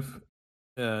dive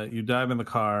in the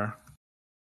car.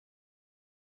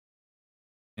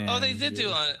 Oh, they and did you- do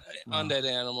Wow. undead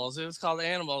animals. It was called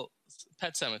Animal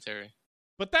Pet Cemetery.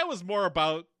 But that was more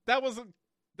about that was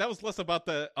less about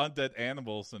the undead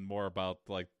animals and more about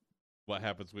like what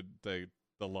happens with the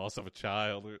loss of a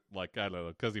child, or like I don't know,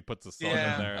 because he puts a son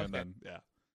Yeah, in there and okay. then yeah.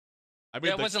 I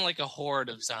Yeah, it the- wasn't like a horde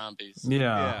of zombies. Yeah,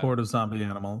 Yeah. horde of zombie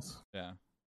animals. yeah.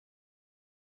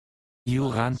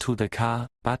 You run to the car,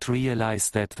 but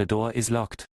realize that the door is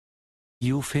locked.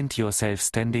 You find yourself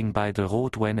standing by the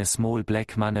road when a small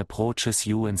black man approaches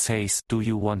you and says, "Do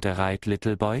you want a ride,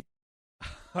 little boy?"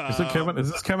 Is it Kevin?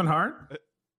 Is this Kevin Hart?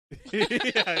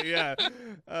 yeah, yeah.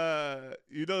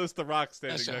 You notice the Rock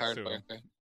standing That's a next hard to him. worker.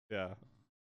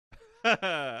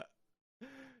 Yeah.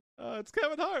 It's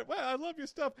Kevin Hart. Wow, I love your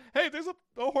stuff. Hey, there's a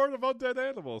horde of undead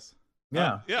animals.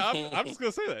 Yeah. Yeah, I'm just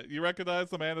gonna say that. You recognize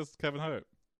the man as Kevin Hart.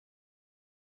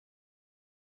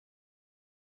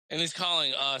 And he's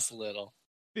calling us little.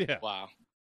 Yeah. Wow.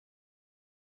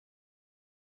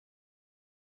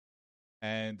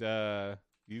 And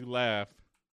you laugh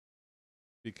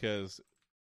because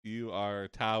you are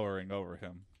towering over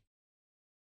him.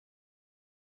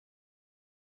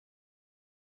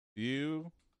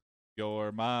 You,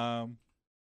 your mom,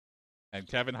 and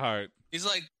Kevin Hart. He's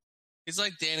like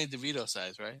Danny DeVito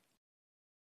size, right?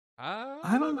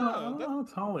 I don't know. I don't That- know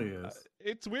how tall he is.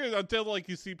 It's weird until like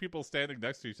you see people standing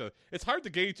next to each other. It's hard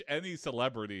to gauge any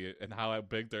celebrity and how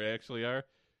big they actually are.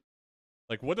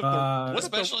 Like what if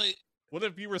Especially what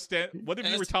if you were what if and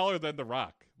you were it's- taller than The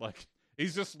Rock? Like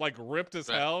he's just like ripped as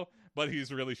Right. hell, but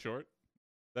he's really short.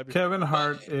 That'd be Kevin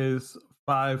Hart is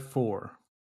 5'4".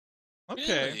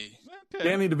 okay. Really? Okay.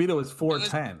 Danny DeVito is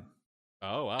 4'10".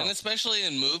 Oh wow. and especially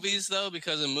in movies though,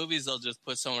 because in movies they'll just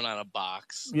put someone on a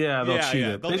box. Yeah, they'll Yeah, cheat yeah,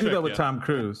 it. they'll They do trick that with you. Tom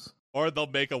Cruise. Or they'll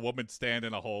make a woman stand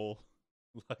in a hole.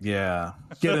 Yeah,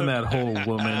 get in that hole,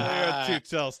 woman. Yeah,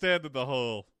 Chichel, stand in the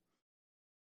hole.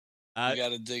 You got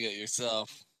to dig it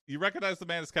yourself. You recognize the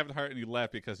man as Kevin Hart, and you laugh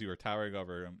because you were towering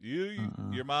over him.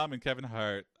 Uh-uh. Your mom, and Kevin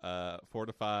Hart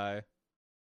fortify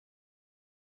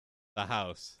the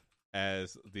house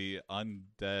as the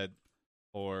undead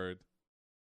horde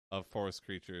of forest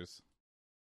creatures.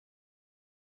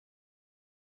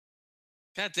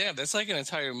 God damn, that's like an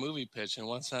entire movie pitch in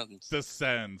one sentence.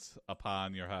 Descends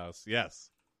upon your house. Yes.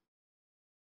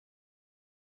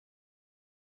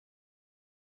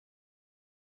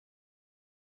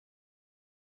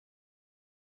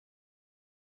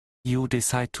 You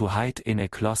decide to hide in a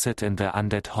closet and the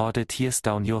undead horde tears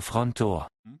down your front door.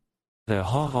 Hmm? The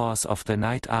horrors of the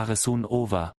night are soon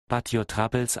over, but your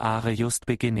troubles are just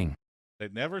beginning. They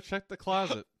never checked the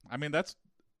closet. I mean, that's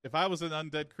if I was an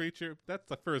undead creature, that's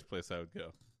the first place I would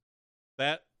go.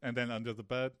 That, and then under the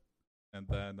bed, and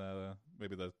then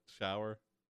maybe the shower.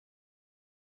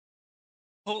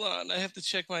 Hold on, I have to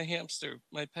check my hamster,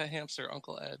 my pet hamster,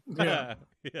 Uncle Ed. Yeah,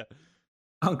 Yeah.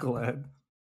 Uncle Ed.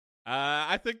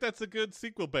 I think that's a good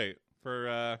sequel bait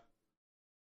for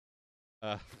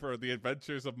the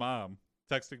adventures of Mom,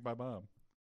 texting my mom.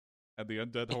 and the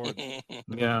Undead Horde.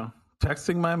 Yeah.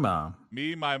 Texting my mom.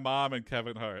 Me, my mom, and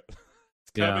Kevin Hart. It's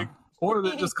Yeah. coming, Or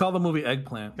they just call the movie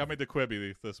Eggplant. coming to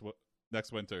Quibi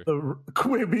next winter. The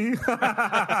Quibi.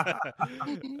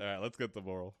 All right, let's get the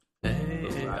moral.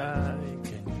 AI,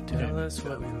 can you tell us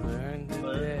what we learned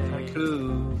today?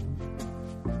 Haiku.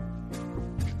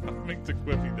 Coming to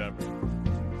Quibi never.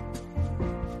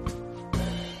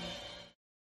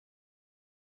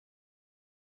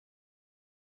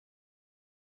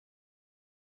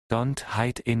 Don't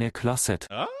hide in a closet.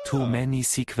 Oh. Too many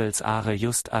sequels are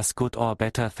just as good or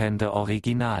better than the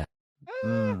original.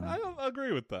 I don't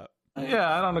agree with that.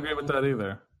 Yeah, I don't agree with that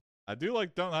either. I do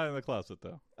like Don't Hide in the Closet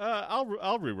though.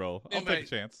 I'll re-roll. I'll take a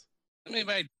chance. I mean,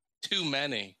 by too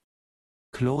many.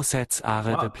 Closets are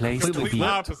Wow, the place to completely be.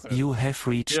 opposite. You have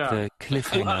reached Yeah. the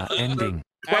cliffhanger ending.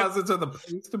 Closets are the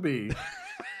place to be.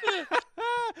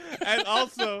 And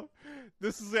also,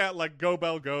 this is at like Go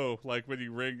Bell Go, like when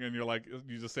you ring and you're like,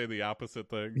 you just say the opposite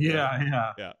thing.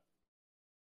 Yeah. Yeah.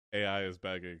 AI is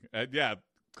begging. And yeah,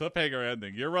 cliffhanger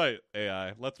ending. You're right,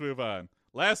 AI. Let's move on.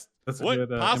 That's a good,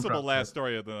 Possible improv last bit.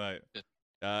 story of the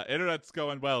night. Internet's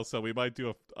going well, so we might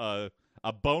do a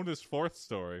bonus fourth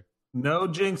story. No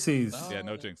jinxies. Oh. Yeah,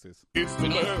 no jinxies. It's the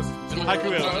best.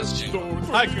 Haiku story.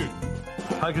 Haiku.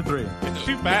 Haiku 3. It's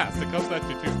too fast. It comes at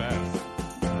you too fast.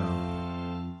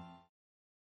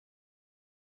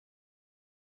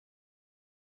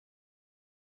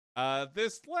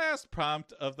 This last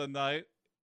prompt of the night.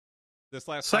 This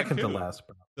last Second to haiku, last.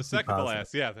 Bro. The second to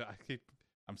last. Yeah,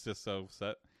 I'm just so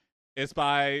upset. It's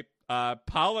by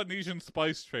Polynesian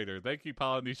Spice Trader. Thank you,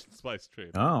 Polynesian Spice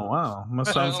Trader. Oh, wow.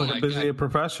 Must sounds Oh like my a busy God.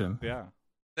 profession. Yeah.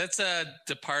 That's a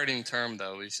departing term,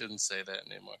 though. We shouldn't say that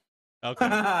anymore. Okay.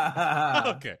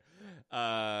 no,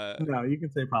 Okay. you can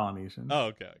say Polynesian.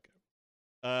 Oh,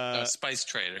 okay. Spice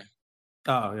trader.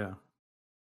 Oh,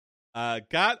 yeah.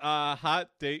 Got a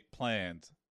hot date planned.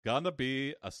 Gonna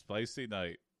be a spicy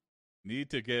night.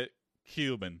 Need to get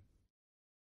Cuban.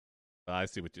 I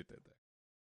see what you did there.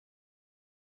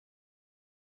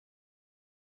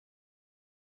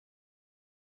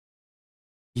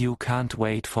 You can't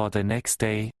wait for the next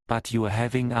day, but you're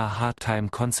having a hard time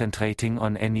concentrating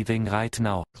on anything right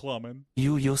now. Clummin.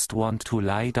 You just want to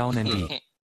lie down and eat.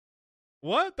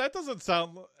 What? That doesn't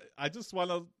sound. I just want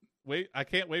to wait. I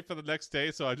can't wait for the next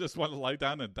day, so I just want to lie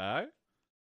down and die.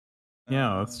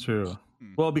 Yeah, that's true.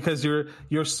 Hmm. Well, because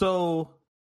you're so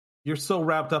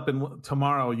wrapped up in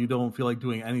tomorrow, you don't feel like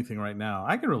doing anything right now.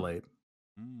 I can relate.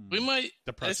 We might.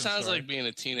 Depressing It sounds story. like being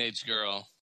a teenage girl.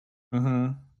 Mm-hmm.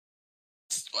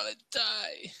 Just want to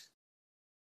die.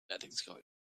 Nothing's going.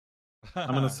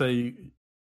 I'm gonna say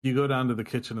you go down to the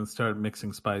kitchen and start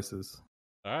mixing spices.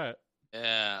 All right.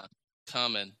 Yeah,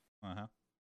 coming. Uh huh.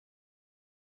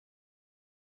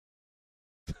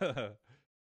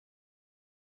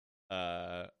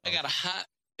 I got a hot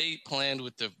date planned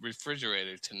with the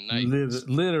refrigerator tonight.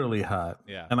 Literally hot.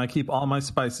 Yeah. And I keep all my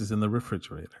spices in the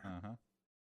refrigerator. Uh-huh.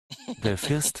 The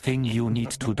first thing you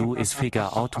need to do is figure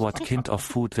out what kind of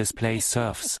food this place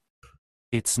serves.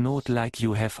 It's not like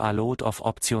you have a lot of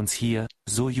options here,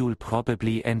 so you'll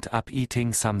probably end up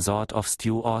eating some sort of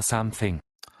stew or something.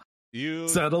 You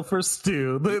Settle for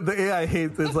stew. The AI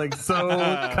hates is like so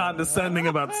condescending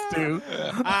about stew.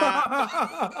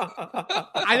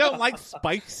 I don't like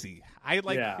spicy. I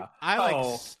like Yeah. I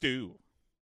like stew.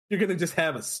 You're gonna just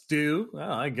have a stew?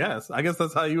 Well, I guess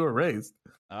that's how you were raised.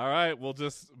 All right, we'll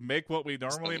just make what we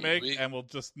normally make, We- and we'll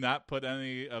just not put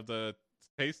any of the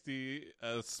tasty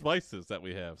spices that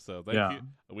we have. So thank Yeah. you.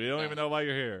 We don't even know why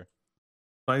you're here.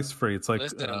 Spice free. It's like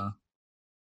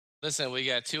Listen, we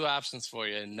got two options for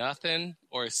you: nothing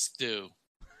or stew.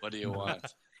 What do you want?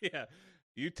 Yeah,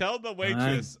 you tell the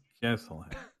waitress yes, I'll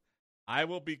have. I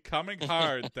will be coming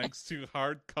hard thanks to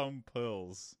hard cum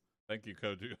pills. Thank you,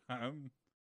 Koju.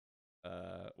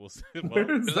 We'll see. Well,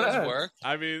 Where's Does that that? work?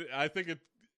 I mean, I think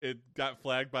it got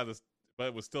flagged by this, but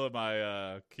it was still in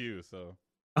my queue. So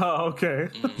Oh, okay.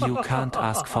 You can't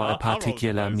ask for I'll a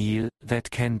particular roll the dice. meal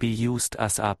that can be used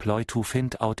as a ploy to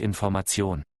find out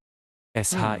information.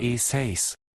 SHE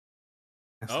says.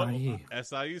 SIE.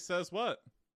 SIE says what?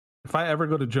 If I ever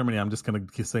go to Germany, I'm just gonna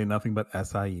say nothing but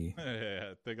SIE.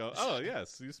 They go, oh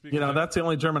yes, you speak. You know, German. that's the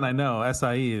only German I know.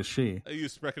 SIE is she. You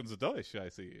sprechen Sie Deutsch, I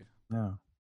see. Yeah.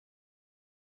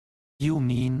 You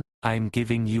mean, I'm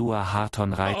giving you a hard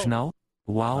on right Oh. now?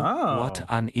 Wow, Oh. what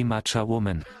an immature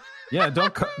woman. Yeah,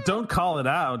 don't call it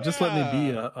out. Just let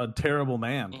me be a terrible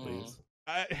man, please.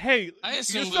 Hey, I you're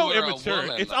assume we so were a immature.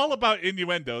 woman, It's though. all about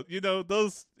innuendo. You know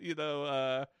those.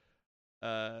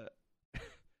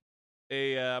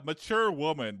 A mature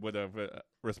woman would have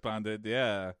responded,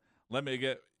 "Yeah, let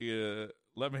me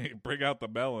let me bring out the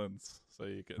melons so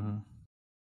you can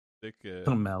stick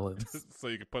melons. so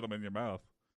you can put them in your mouth.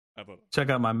 I don't know. Check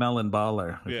out my melon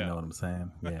baller, if Yeah. you know what I'm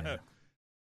saying. Yeah.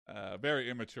 Very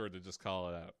immature to just call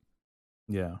it out.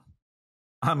 Yeah.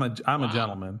 I'm a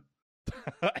gentleman.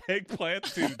 Eggplant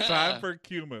stew. Time for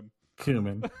cumin.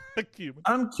 Cumin. Cumin.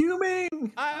 I'm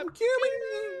cuming. I'm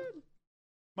cumin.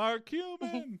 Mark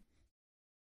Cumin.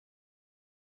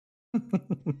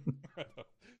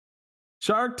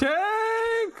 Shark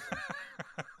Tank.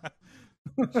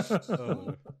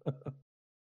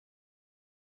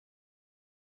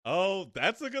 Oh,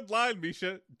 that's a good line,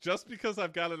 Misha. Just because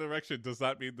I've got an erection does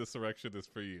not mean this erection is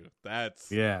for you.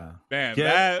 That's Yeah. man. Get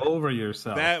that over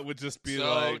yourself. that would just be So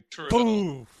like true.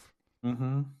 poof.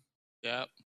 Mm-hmm. Yep.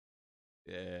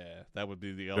 Yeah, that would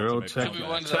be the Girl, ultimate. check Could be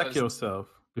one of comeback. those- yourself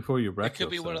before you It wreck could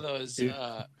be yourself. one of those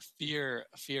Yeah. fear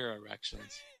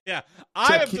erections. Yeah,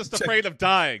 I am Check- just check- afraid of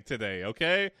dying today.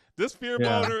 Okay, this fear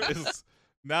Yeah. boner is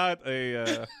not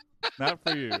a not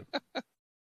for you.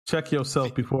 Check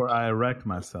yourself before I erect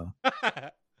myself.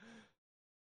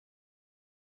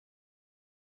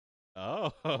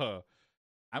 Oh,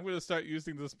 I'm going to start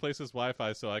using this place's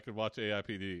Wi-Fi so I can watch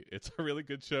AIPD. It's a really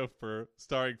good show for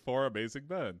starring 4 amazing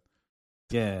men.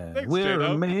 Yeah. Thanks, We're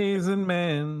J-Lo. amazing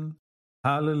men.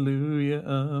 Hallelujah,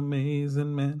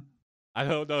 amazing men. I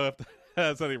don't know if that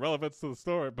has any relevance to the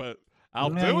story, but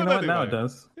I'll Yeah, do you it know what? Now it anyway.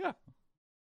 does. Yeah.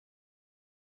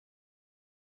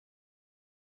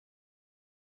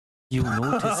 You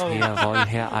notice Oh. hair, roll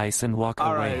hair eyes and walk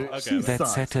All away. right. Okay, She That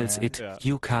sucks, settles man. it. Yeah.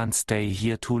 You can't stay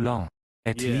here too long.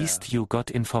 At Yeah. least you got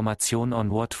information on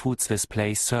what foods this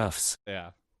place serves.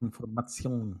 Yeah.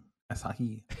 Información.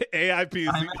 Asahi. AIPD.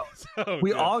 I know. So We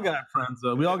good. all got friends,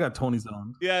 though. We all got Tony's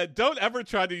own. Yeah, don't ever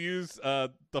try to use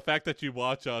the fact that you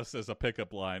watch us as a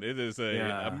pickup line. It is a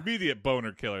Yeah. immediate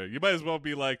boner killer. You might as well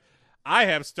be like, I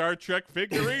have Star Trek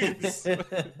figurines. you are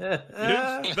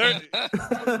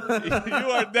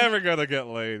never gonna get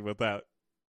laid with that.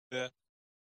 But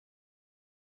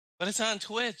it's on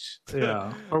Twitch.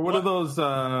 Yeah. Or what are those?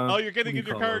 Oh, you're getting what in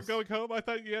do you your call car those? and going home? I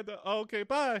thought you had to. Oh, okay,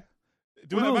 bye.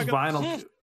 What are those am I gonna- vinyl?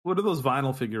 What are those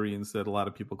vinyl figurines that a lot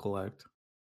of people collect?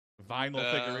 vinyl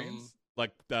figurines?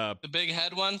 Like The big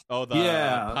head one, the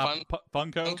Yeah.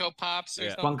 Funko? Funko Pops or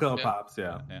Yeah. something. Funko Yeah. Pops,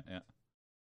 yeah.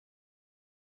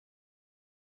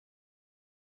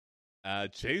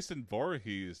 Jason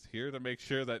Voorhees here to make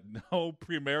sure that no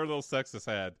premarital sex is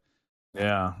had.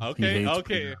 Yeah. He Okay, hates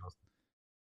okay.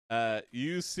 premarital.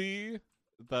 You see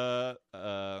the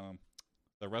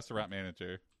restaurant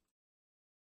manager,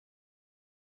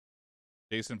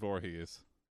 Jason Voorhees.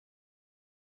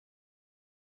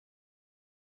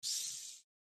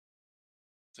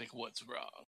 It's like, what's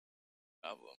wrong?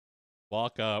 Problem.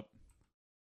 Walk up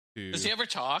to Does he ever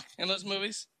talk in those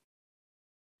movies?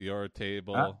 your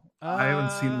table. I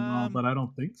haven't seen them all, but I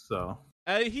don't think so.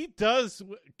 He does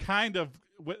kind of.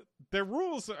 Their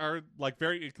rules are like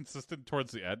very inconsistent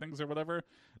towards the endings or whatever.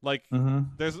 Like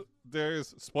Mm-hmm.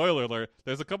 there's spoiler alert.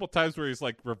 There's a couple times where he's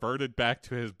like reverted back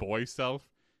to his boy self,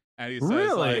 and he says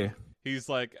Really? like he's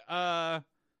like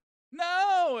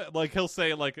no, like he'll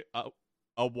say like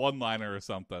a one-liner or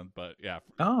something. But yeah,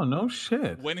 Oh, no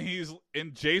shit. when he's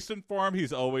in Jason form,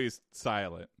 he's always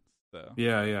silent. So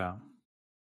Yeah, yeah.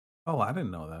 Oh, I didn't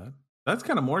know that. That's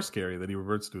kind of more scary that he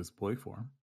reverts to his boy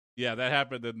form. yeah, that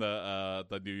happened in the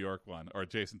New York one, or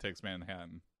Jason Takes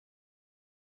Manhattan.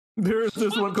 There is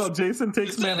this one called Jason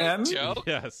Takes Is that a Manhattan. joke?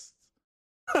 Yes.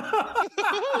 What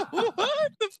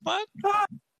the fuck?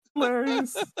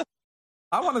 Hilarious.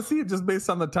 I want to see it just based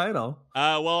on the title.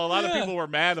 Well, a lot of Yeah. people were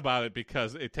mad about it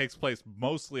because it takes place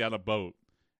mostly on a boat,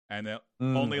 and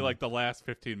only Mm, like the last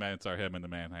 15 minutes are him in the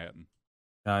Manhattan.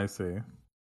 I see.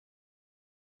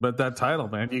 But that title,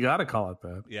 man, you got to call it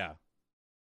that. Yeah,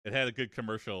 it had a good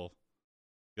commercial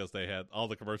because they had all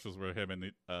the commercials were him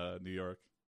in New York.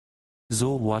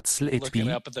 So what'll it Looking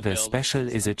be? up at the The buildings. special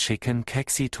is a chicken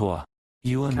kexitor.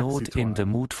 You're not in Kexitor. the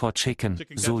mood for chicken,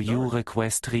 Chicken so you kexitor.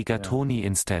 request rigatoni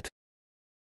instead.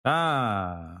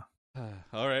 Ah,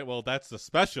 All right, well that's the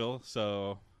special.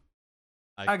 So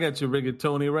I got your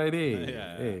rigatoni right here.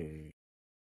 Yeah. Hey.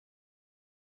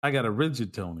 I got a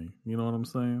rigid Tony. You know what I'm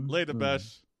saying? later, Mm.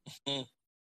 Besh.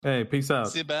 Hey, peace out.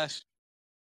 See, Bash.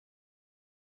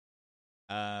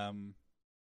 Um,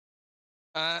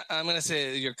 I'm gonna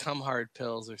say your cum hard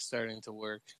pills are starting to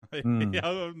work. Mm.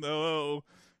 oh no,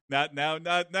 not now,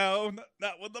 not now,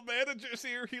 not when the manager's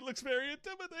here. He looks very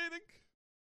intimidating.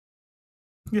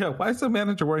 Yeah, why is the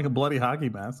manager wearing a bloody hockey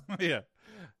mask? Yeah.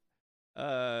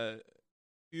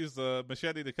 Use the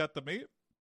machete to cut the meat.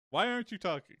 Why aren't you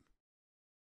talking?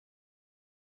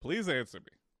 Please answer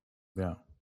me. Yeah.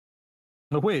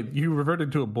 Oh, wait, you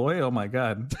reverted to a boy? Oh my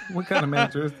god. What kind of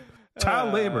manager is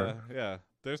child labor? Yeah.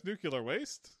 There's nuclear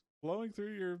waste flowing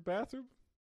through your bathroom.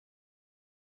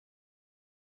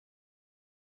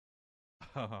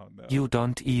 Oh no. You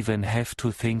don't even have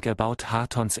to think about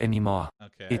Hartons anymore.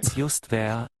 Okay. It's just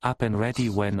there, up and ready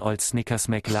when old Snickers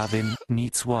McLovin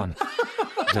needs one.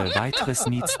 The waitress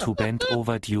needs to bend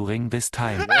over during this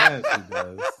time. Yes, he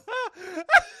does.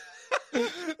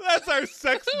 That's our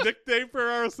sex nickname for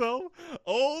ourselves.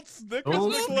 Old Snickers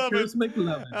Old McLovin. Snickers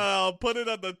McLovin. I'll put it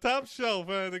on the top shelf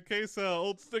in case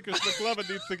old Snickers McLovin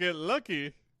needs to get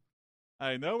lucky.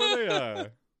 I know where they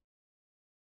are.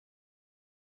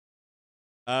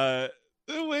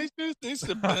 The waitress needs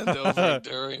to bend over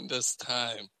during this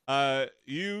time.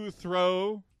 You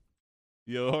throw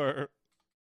your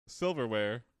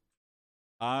silverware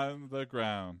on the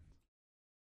ground,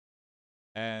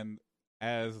 and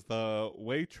as the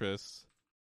waitress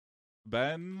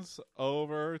bends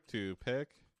over to pick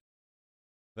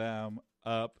them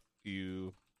up,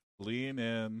 you lean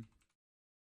in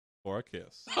for a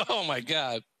kiss. Oh my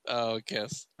god. Oh,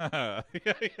 kiss. Yeah.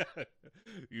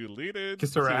 You lean in.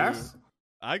 Kiss her ass?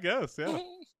 I guess, yeah.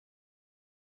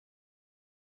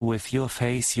 With your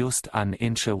face just an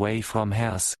inch away from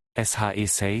hers, SHE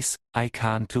says, I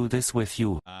can't do this with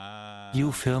you.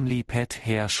 You firmly pat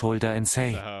her shoulder and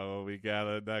say, So we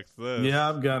gotta next this. Yeah,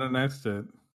 I've got it next to it.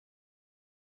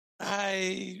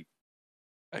 I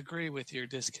agree with your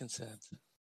disconsent.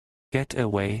 get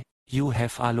away, you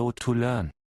have a lot to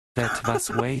learn. That was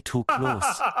way too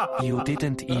close. You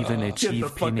didn't even achieve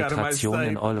fuck out of my penetration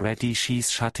and sight. already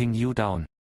she's shutting you down.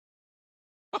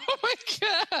 Oh my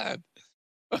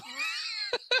god!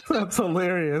 That's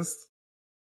hilarious.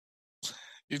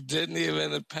 You didn't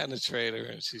even penetrate her,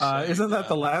 and she. Isn't that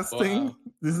the last thing?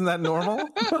 Isn't that normal?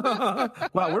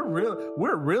 Wow,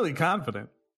 we're really confident.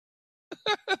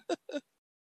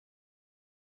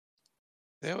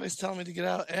 They always tell me to get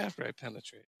out after I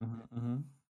penetrate. Mm-hmm.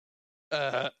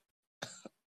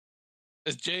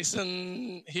 Is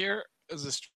Jason here? Is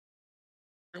this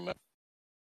stream?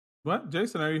 What,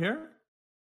 Jason? Are you here?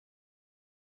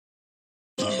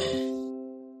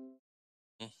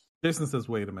 Jason says,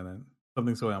 "Wait a minute,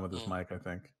 something's going on with his mic." I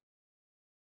think.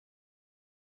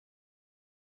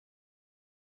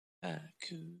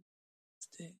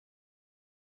 Acoustic.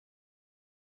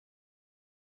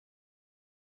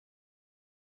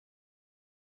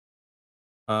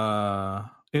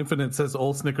 Infinite says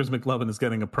Old Snickers McLovin is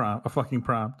getting a fucking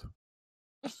prompt.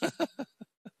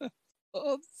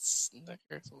 Oh,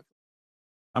 Snickers.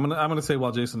 I'm gonna say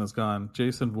while Jason is gone,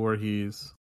 Jason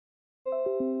Voorhees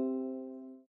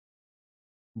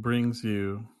brings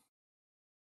you.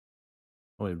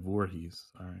 Oh wait, Voorhees.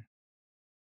 Sorry,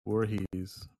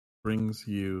 Voorhees brings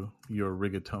you your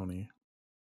rigatoni.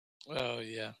 Oh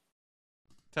yeah.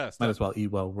 Test. Might as well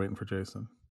eat while waiting for Jason.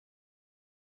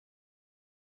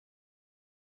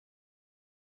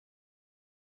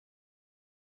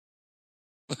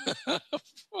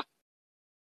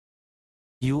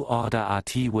 You order a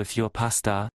tea with your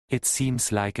pasta, it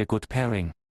seems like a good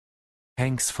pairing.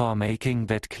 Thanks for making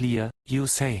that clear, you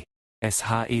say.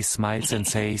 SHE smiles and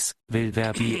says, will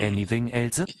there be anything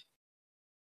else?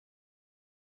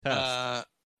 Test.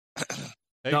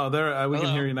 Hey. No, there we can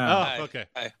Hello. hear you Oh, now. Hi. okay.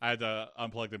 Hi. I had to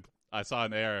unplug it. I saw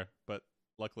an error, but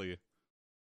luckily,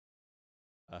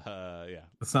 yeah.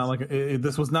 It's not like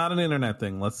this was not an internet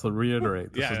thing. Let's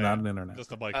reiterate. This Yeah, was yeah. not an internet.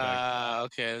 Just a mic thing.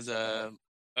 Okay. It was,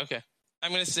 okay.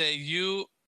 I'm gonna say you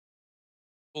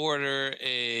order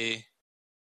a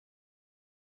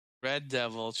Red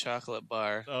Devil chocolate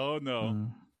bar Oh no.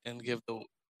 Mm.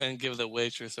 and give the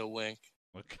waitress a wink.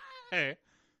 Okay.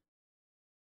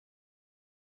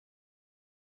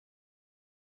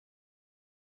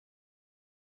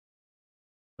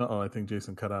 Uh-oh, I think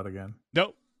Jason cut out again.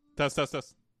 Nope. Test.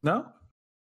 No?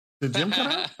 Did Jim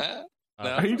cut out? No.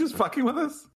 Are you just fucking with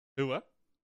us? Who? What?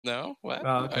 No? What?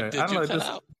 Oh, okay. Did I don't you know, cut just-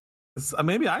 out?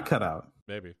 Maybe I cut out.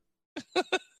 Maybe.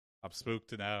 I'm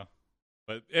spooked now,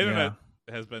 but internet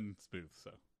has been smooth.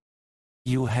 So.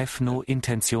 You have no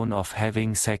intention of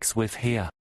having sex with her.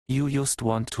 You just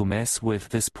want to mess with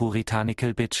this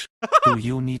puritanical bitch. Do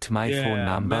you need my phone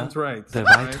number? Men's rights. The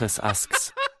right? waitress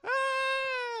asks.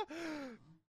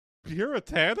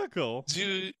 Puritanical.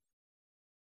 Do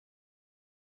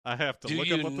I have to look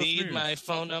you up what this need means. my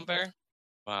phone number?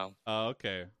 Wow. Oh,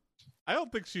 okay. I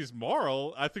don't think she's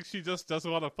moral. I think she just doesn't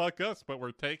want to fuck us, but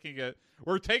we're taking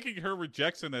her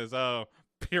rejection as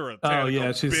puritanical. Oh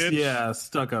yeah, she's bitch.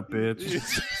 stuck up bitch.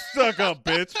 Stuck up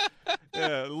bitch.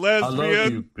 Yeah, lesbian. I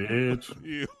love you, bitch.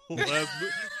 You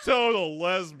total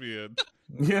lesbian.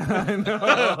 Yeah, I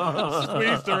know.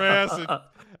 Squeezed her ass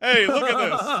Hey, look at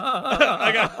this.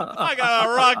 I got a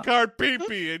rock hard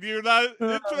pee-pee, and you're not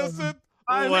interested?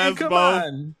 I mean, come Lesbo.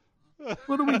 on.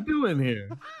 What are we doing here?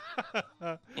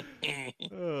 Oh,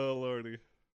 Lordy.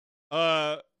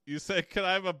 You say, can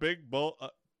I have a big bowl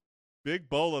of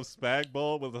spag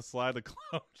bowl with a slide of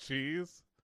clone cheese?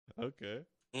 Okay.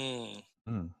 Mm.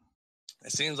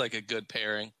 It seems like a good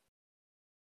pairing.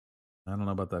 I don't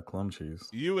know about that clone cheese.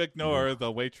 You ignore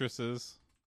the waitress's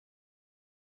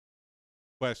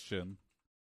question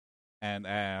and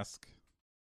ask.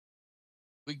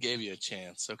 We gave you a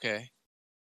chance, okay?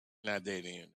 Not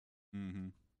dating you. Mm-hmm.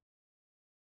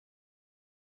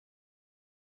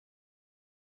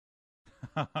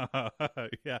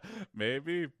 Yeah,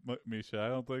 maybe, Misha. I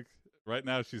don't think right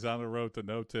now she's on the road to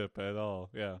no tip at all.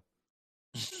 Yeah.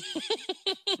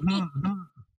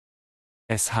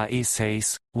 SHE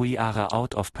says, we are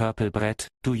out of purple bread,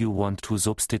 do you want to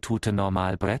substitute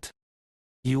normal bread?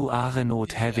 You are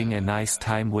not having a nice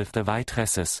time with the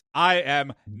waitresses. I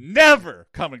am never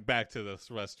coming back to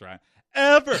this restaurant.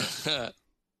 Ever.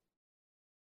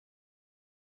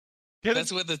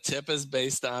 That's what the tip is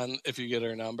based on if you get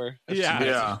her number.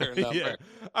 Yeah. Her number. Yeah.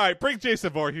 All right, bring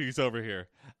Jason Voorhees over here.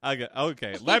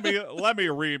 Okay, let me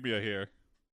ream you here.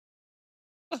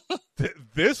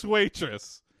 This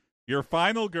waitress, your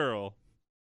final girl.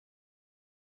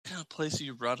 What kind of place are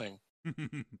you running?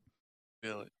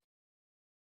 Really?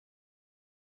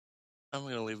 I'm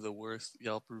going to leave the worst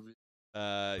Yelp review.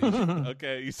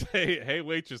 You say, hey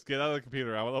waitress, get out of the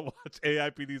computer. I want to watch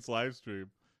AIPD's live stream.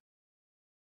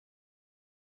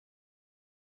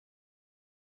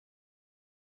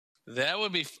 That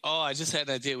would be. I just had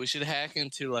an idea. We should hack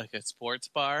into like a sports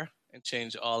bar and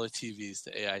change all the TVs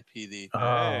to AIPD. Oh.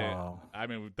 Hey, I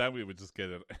mean, then we would just get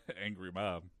an angry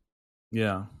mob.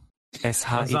 Yeah.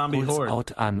 SHE zombie pulls horde.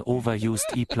 out an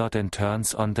overused e-plot and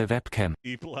turns on the webcam.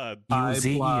 E-blood. You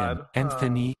see Ian, iPlod.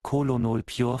 Anthony, Colonel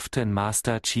Purfton,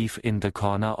 Master Chief in the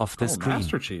corner of the screen.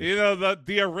 Master Chief. You know,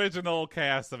 the original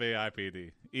cast of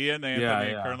AIPD. Ian,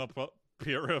 Anthony, Yeah. Colonel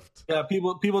Purift. Yeah,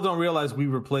 people don't realize we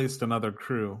replaced another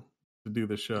crew to do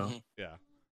the show. Mhm. Yeah.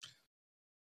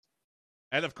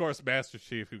 And of course, Master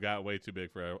Chief, who got way too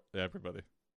big for everybody.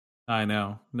 I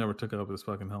know. Never took up his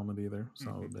fucking helmet either. Son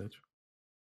of a bitch.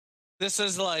 This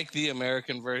is like the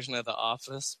American version of The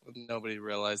Office, when nobody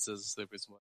realizes there was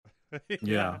one.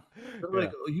 Yeah.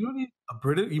 Like, you need a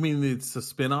British? You mean it's a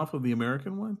spin-off of the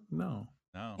American one? No.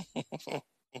 No.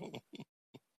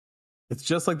 It's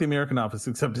just like the American Office,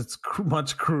 except it's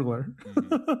much crueler.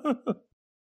 Mm-hmm.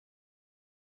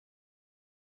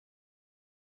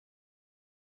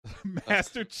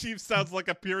 Master Chief sounds like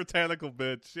a puritanical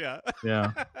bitch. Yeah.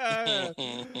 Yeah.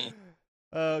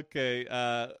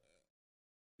 Okay.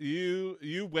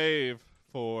 You wave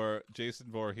for Jason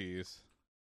Voorhees.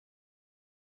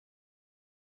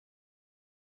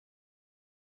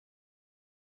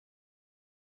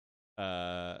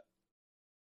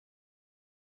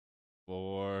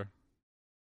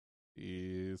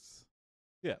 Voorhees.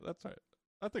 Yeah, that's right.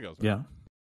 I think I was right. Yeah.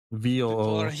 VO.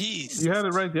 Voorhees. You had it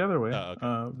right the other way.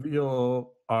 Oh, okay.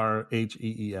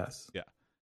 VORHEES. Yeah.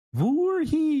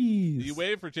 Voorhees. You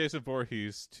wait for Jason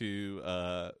Voorhees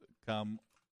to come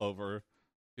over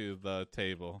to the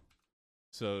table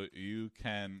so you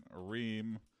can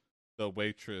ream the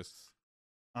waitress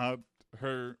on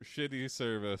her shitty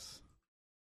service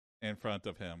in front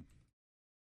of him.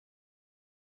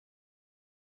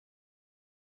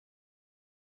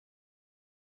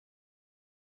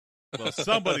 Well,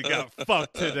 somebody got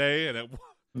fucked today, and it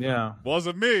Yeah.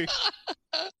 wasn't me.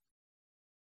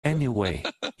 Anyway,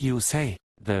 you say,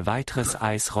 the waitress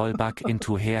eyes roll back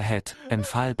into her head and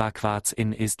fall backwards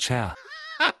in his chair.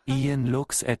 Ian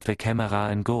looks at the camera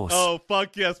and goes, Oh,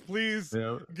 fuck yes, please.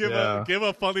 Yeah. Give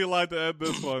a funny line to end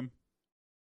this one.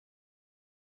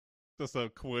 Just a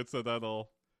coincidental.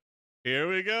 Here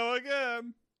we go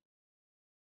again.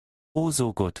 oh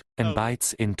so good, and Oh.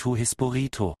 bites into his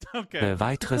burrito. Okay. The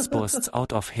waitress bursts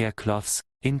out of her cloths,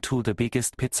 into the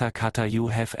biggest pizza cutter you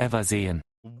have ever seen.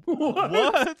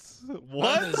 What?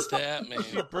 What does that mean?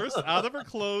 She bursts out of her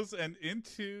clothes and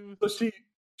into. So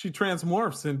she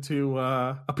transmorphs into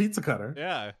a pizza cutter.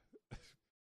 Yeah.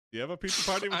 You have a pizza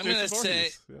party with I'm Jason gonna say-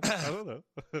 Voorhees. Yeah, I don't know.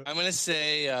 I'm going to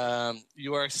say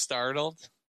you are startled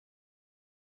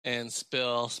and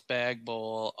spill spag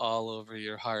bowl all over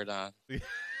your hard-on.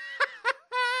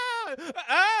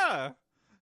 Ah!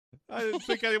 I didn't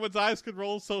think anyone's eyes could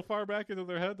roll so far back into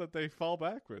their head that they fall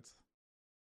backwards.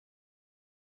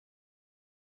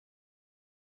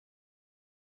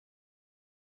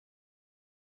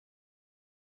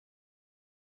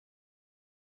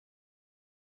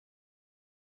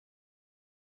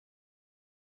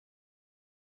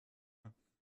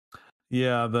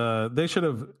 Yeah, they should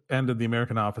have ended the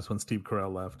American Office when Steve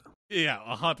Carell left. Yeah,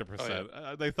 100%.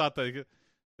 Oh, They thought that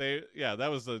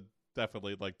was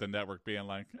definitely like the network being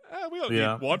like, we don't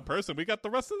Yeah. need one person. We got the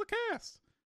rest of the cast.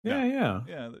 Yeah, yeah.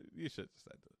 Yeah, you should just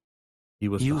end it. He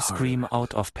was You the heart scream of it.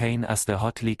 out of pain as the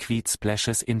hot liquid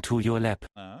splashes into your lap.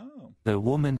 Oh. The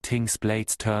woman Ting's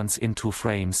blades turns into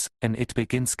frames, and it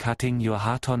begins cutting your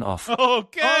heart on off.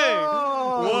 Okay.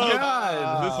 Oh, Whoa.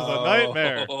 God. This is a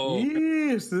nightmare.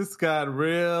 Yeesh, this got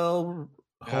real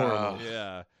horrible.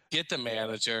 Yeah. Get the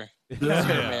manager. Yeah. Get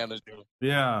the Yeah. manager.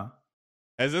 Yeah.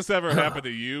 Has this ever happened to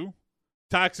you?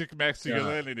 Toxic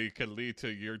masculinity can lead to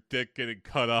your dick getting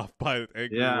cut off by an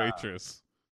angry Yeah. waitress.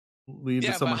 Lead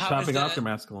Yeah, to someone but how chopping is off that- their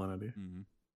masculinity. Mhm.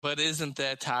 But isn't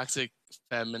that toxic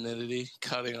femininity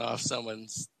cutting off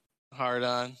someone's heart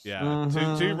on? Yeah.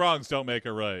 Mhm. Two wrongs don't make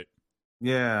a right.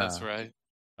 Yeah. That's right.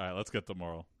 All right, let's get the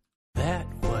moral. That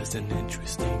was an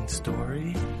interesting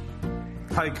story.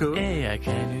 Haiku. Hey,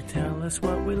 can you tell us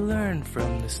what we learned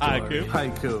from the story? Haiku.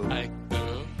 Haiku. I do.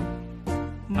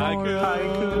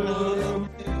 Haiku.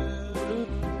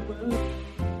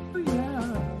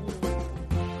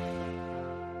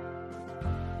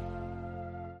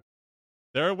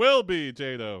 There will be,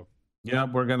 Jado. Yep,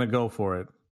 we're gonna go for it.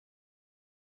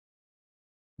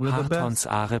 We're the Heart-ons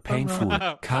best. are painful.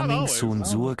 Not Coming always. soon,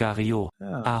 Surgario.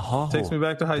 Yeah. Ahoho. Takes me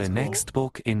back to high The school. next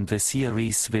book in the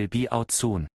series will be out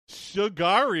soon.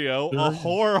 Sugario, a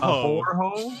whore A hoe. whore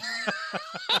hoe?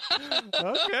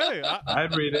 Okay.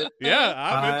 I'd read it. Yeah,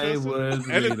 I'm I interested. would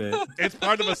And read it. It's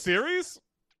part of a series?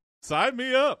 Sign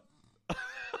me up.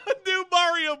 New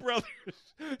Mario Brothers.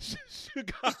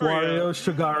 Sugario. Wario,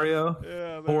 Sugario,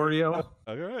 Yeah, there- Oreo.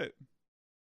 All right.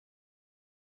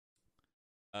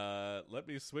 Let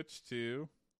me switch to.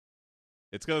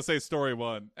 It's gonna say story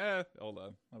 1. Hold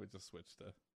on. Let me just switch to.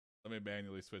 Let me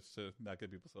manually switch to not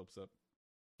get people's hopes up.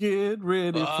 Get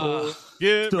ready for.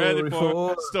 Get Story ready for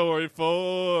 4. story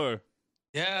 4.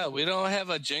 Yeah, we don't have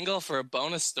a jingle for a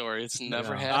bonus story. It's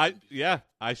never Yeah. happened.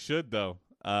 I should though.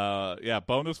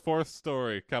 Bonus 4th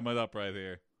story coming up right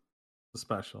here.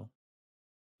 Special.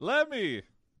 Lemmy,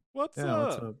 what's Yeah, up?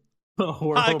 what's up? The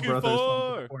Horo Haiku Brothers.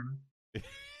 4. Corner.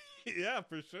 Yeah,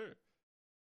 for sure.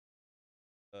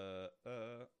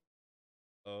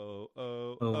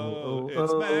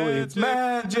 It's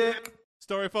magic.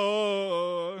 Story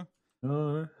 4.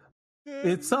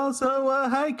 It's also a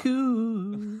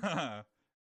haiku.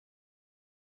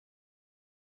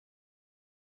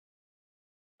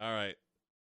 All right.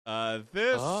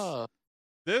 Oh.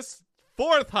 This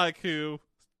 4th haiku,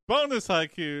 bonus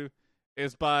haiku,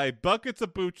 is by Buckets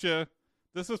of Bucha.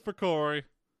 This is for Corey.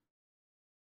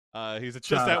 He's just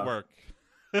Shout at out. work.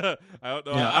 I don't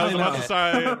know. Yeah, I was I about know. to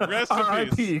say rest in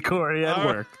R.I.P. peace. Corey at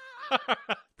work.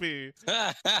 R.I.P.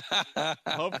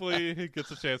 Hopefully he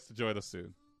gets a chance to join us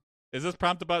soon. Is this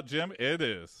prompt about Jim? It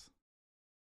is.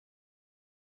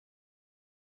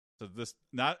 So this,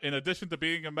 not in addition to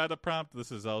being a meta prompt,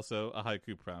 this is also a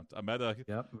haiku prompt. A meta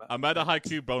Yep.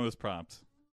 haiku bonus prompt.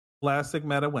 Classic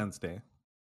Meta Wednesday.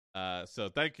 So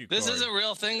thank you, This Corey. is a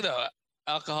real thing, though.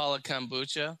 Alcoholic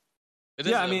kombucha. It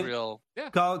is Yeah, I a mean- real.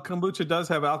 Kombucha does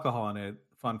have alcohol in it.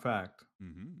 Fun fact,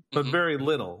 Mhm. but Mhm. very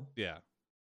little. Yeah.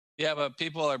 Yeah, but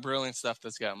people are brewing stuff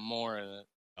that's got more in it.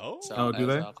 Oh. So Oh, do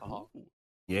as they? Alcohol.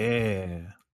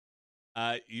 Yeah.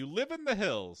 You live in the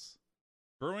hills,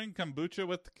 brewing kombucha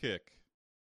with the kick.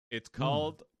 It's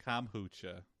called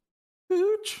kombucha.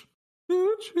 Hooch,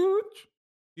 hooch, hooch.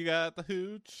 You got the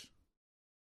hooch,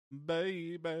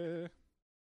 baby.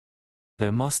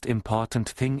 The most important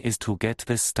thing is to get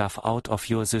this stuff out of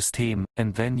your system,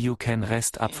 and then you can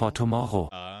rest up for tomorrow.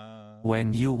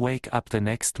 When you wake up the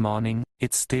next morning,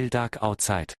 it's still dark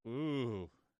outside.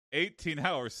 Ooh,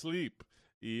 18-hour sleep.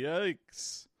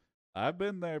 Yikes. I've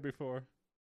been there before.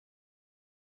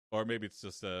 Or maybe it's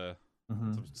just Mhm.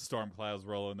 some storm clouds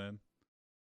rolling in.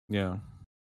 Yeah.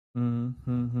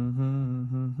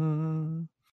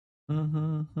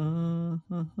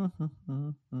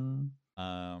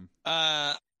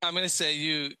 I'm gonna say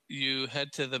you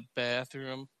head to the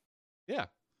bathroom. Yeah.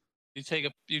 You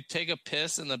take a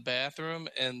piss in the bathroom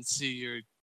and see your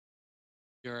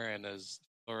urine is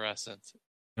fluorescent.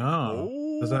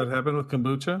 Oh, does that happen with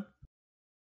kombucha?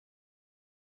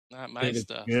 Not my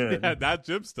stuff. Good. Yeah, not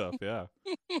Jim stuff, yeah.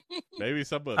 Maybe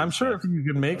somebody. I'm sure if you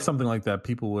could make something like that,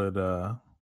 people would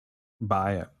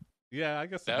buy it. Yeah, I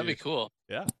guess That would be cool.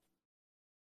 Yeah.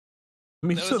 I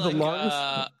mean, There so was the like,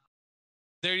 longest.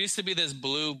 there used to be this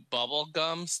blue bubble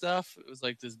gum stuff. It was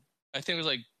like this. I think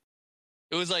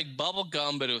it was like bubble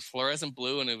gum, but it was fluorescent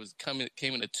blue, and it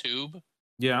came in a tube.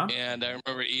 Yeah. And I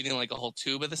remember eating like a whole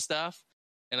tube of the stuff,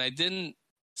 and I didn't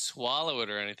swallow it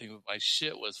or anything, but my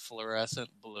shit was fluorescent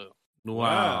blue.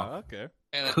 Wow. Okay.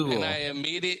 And, Cool.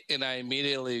 and I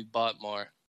immediately bought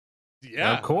more.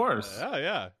 Yeah. Of course.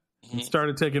 Yeah. And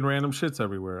started taking random shits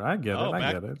everywhere. I get it.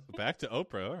 I get it. Back to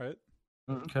Oprah. All right.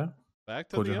 Okay. Back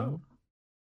to the O.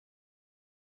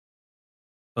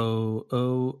 Oh,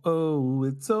 oh, oh,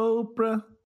 it's Oprah.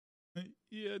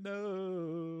 You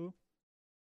know.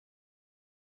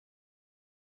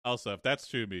 Also, if that's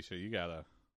true, Misha, you gotta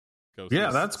go.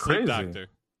 Yeah, that's sleep crazy. Doctor.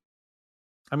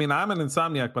 I mean, I'm an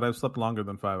insomniac, but I've slept longer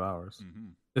than 5 hours. Mm-hmm.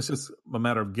 It's just a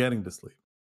matter of getting to sleep.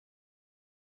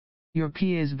 Your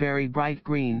pee is very bright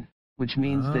green, which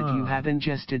means that you have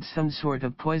ingested some sort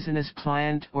of poisonous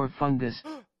plant or fungus.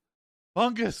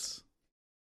 Fungus.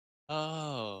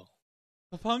 Oh.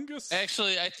 The fungus.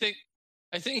 Actually, I think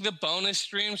the bonus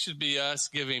stream should be us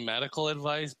giving medical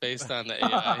advice based on the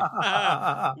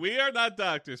AI. We are not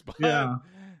doctors, but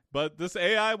but this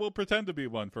AI will pretend to be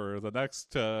one for the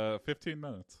next 15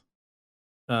 minutes.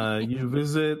 You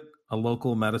visit a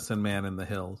local medicine man in the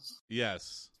hills.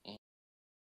 Yes.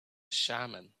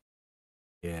 Shaman.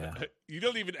 Yeah. You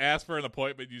don't even ask for an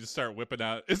appointment. You just start whipping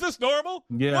out. Is this normal?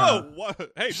 Yeah. Whoa.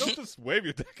 What? Hey, don't just wave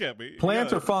your dick at me.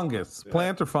 Plant or fungus? Yeah.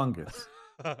 Plant or fungus?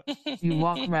 You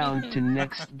walk round to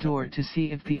next door to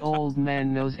see if the old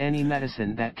man knows any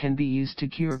medicine that can be used to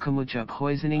cure kombucha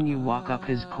poisoning. You walk up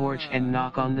his porch and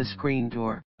knock on the screen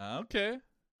door. Okay.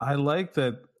 I like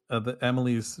that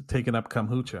Emily's taking up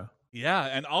kombucha. Yeah,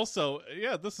 and also,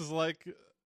 yeah, this is like,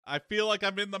 I feel like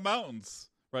I'm in the mountains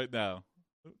right now.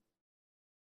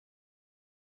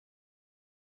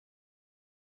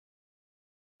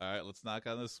 All right, let's knock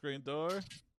on the screen door.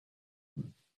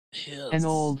 An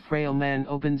old frail man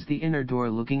opens the inner door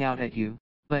looking out at you,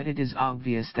 but it is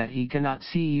obvious that he cannot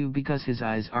see you because his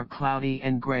eyes are cloudy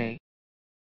and gray.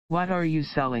 What are you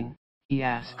selling? He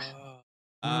asks.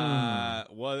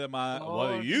 What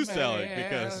are you selling?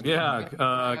 Because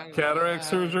cataract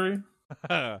surgery.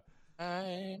 I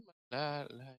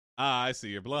see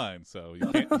you're blind, so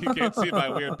you can't see my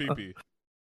weird pee-pee.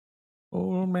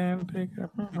 Old man, take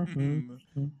up.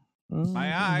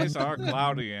 My eyes are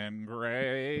cloudy and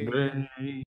gray.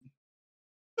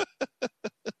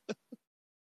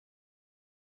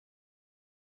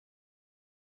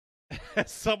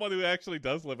 As someone who actually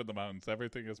does live in the mountains,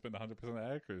 everything has been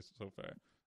 100% accurate so far.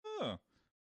 Oh.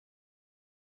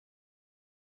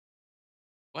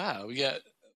 Wow, we got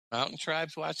mountain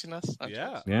tribes watching us?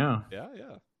 Yeah.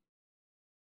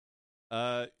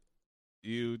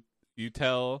 You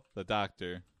tell the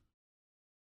doctor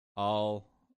all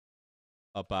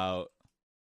about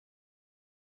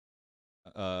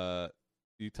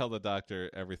you tell the doctor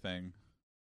everything.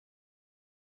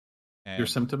 And Your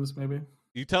symptoms, maybe?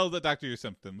 You tell the doctor your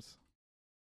symptoms.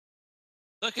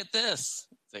 Look at this.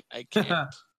 It's like, I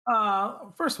can't.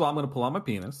 First of all, I'm going to pull out my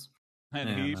penis. And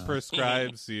he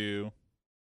prescribes you.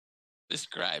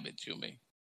 Describe it to me.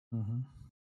 Mm-hmm.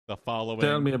 The following.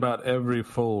 Tell me about every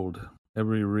fold,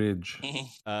 every ridge.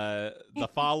 The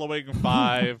following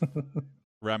 5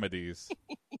 remedies.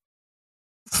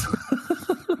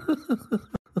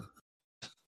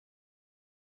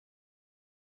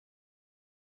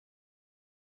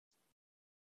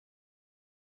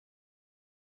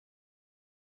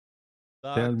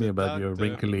 Tell me about your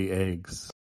wrinkly eggs.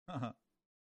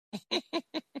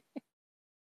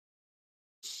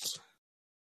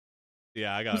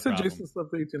 Yeah, I got You a said problem. Jason slept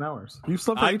for 18 hours. You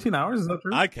slept for 18 hours? Is that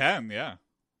true? I can, yeah.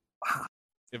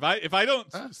 If I don't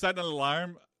set an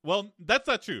alarm, well, that's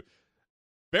not true.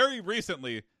 Very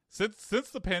recently,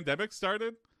 since the pandemic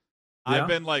started, I've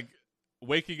been like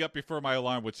waking up before my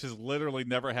alarm, which has literally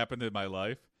never happened in my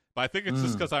life. But I think it's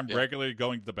just because I'm regularly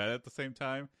going to bed at the same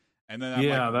time, and then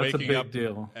I'm that's waking a big up.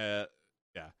 deal.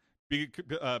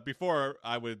 Before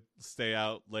I would stay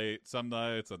out late some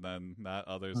nights, and then not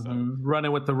others. Mm-hmm.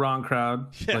 Running with the wrong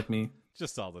crowd, like me.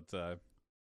 Just all the time.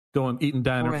 Eating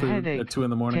diner For a food headache, at 2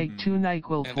 a.m. take 2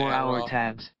 NyQuil And 4-hour Adderall.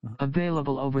 tabs,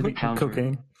 available over the counter.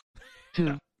 Cocaine.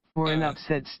 2. For an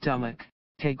upset stomach,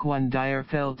 take 1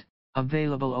 Dierfeld,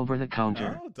 available over the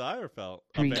counter. Oh, Dierfeld.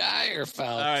 3. Dierfeld.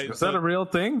 All right, Is that a real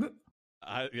thing?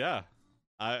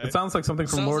 It sounds like something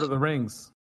from Lord of the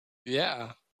Rings.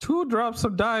 Yeah. 2 drops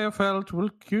of Dierfeld will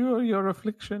cure your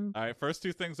affliction. All right, first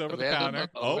 2 things over the Available counter.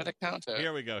 over the counter.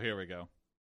 Here we go.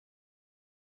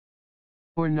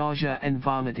 For nausea and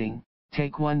vomiting,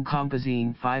 take 1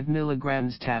 Compazine 5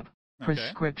 mg tab,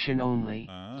 prescription only.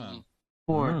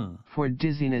 4. For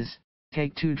dizziness,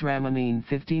 take 2 Dramamine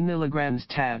 50 mg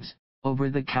tabs, over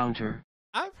the counter.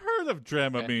 I've heard of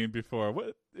Dramamine before.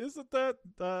 What isn't that?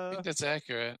 I think that's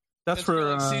accurate. That's for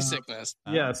like seasickness.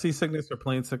 Yeah, seasickness or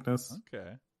plane sickness.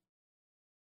 Okay.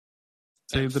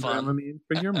 Save the fun. Dramamine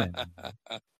for your man.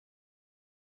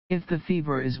 If the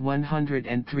fever is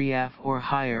 103 F or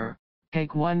higher,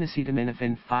 take 1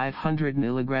 acetaminophen 500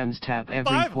 milligrams tab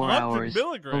every 4 500 hours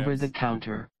milligrams? over the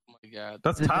counter. Oh my god.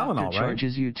 That's The doctor Tylenol, right?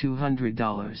 charges you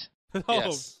 $200. Oh,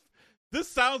 Yes. this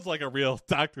sounds like a real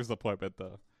doctor's appointment,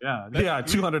 though. Yeah, That- yeah,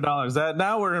 $200. That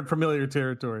now we're in familiar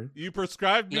territory. You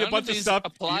prescribed me None a bunch of of these stuff.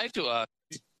 apply to us.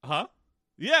 Huh?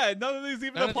 Yeah, none of these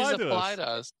even None of apply these to apply us. to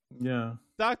us. Yeah.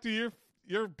 Doctor,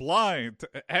 you're blind,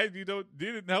 and you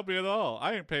didn't help me at all.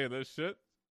 I ain't paying this shit.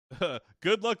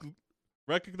 Good luck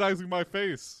recognizing my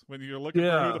face when you're looking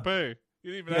for who to pay.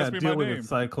 You didn't even ask me deal my with name. it,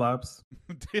 Cyclops.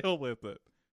 Deal with it.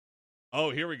 Oh,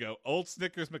 here we go. Old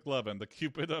Snickers McLovin, the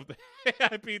Cupid of the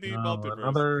AIPD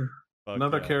multiverse.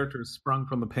 Another yeah. character sprung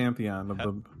from the pantheon of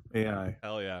the AI.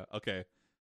 Hell yeah. Okay.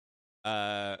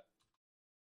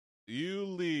 You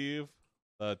leave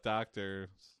the doctor's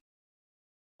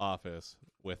office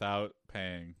without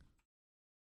paying,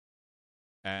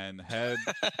 and head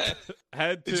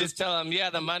You to just tell him, yeah,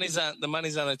 the money's on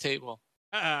the table.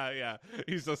 yeah.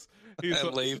 He's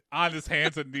And leave. on his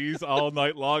hands and knees all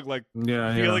night long, like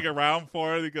Yeah, feeling around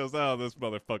for it. He goes, "Oh, this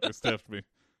motherfucker stiffed me."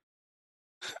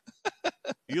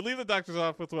 You leave the doctor's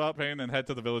office without paying and head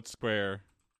to the village square,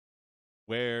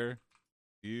 where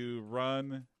you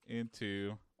run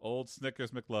into old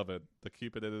Snickers McLovin, the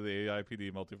Cupid of the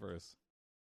AIPD multiverse.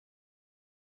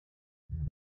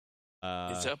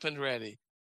 It's up and ready.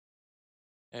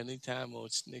 Anytime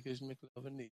old Snickers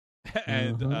McLovin needs.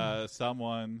 And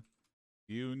someone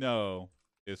you know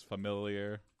is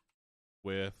familiar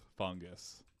with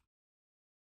fungus.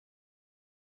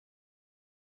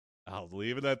 I'll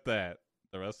leave it at that.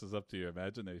 The rest is up to your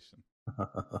imagination.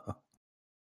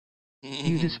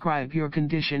 You describe your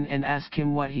condition and ask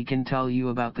him what he can tell you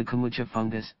about the kombucha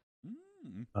fungus.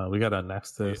 We gotta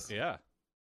next this. Yeah.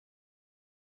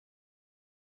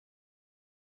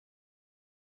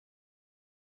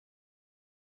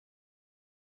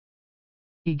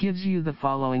 He gives you the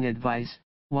following advice.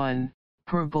 1.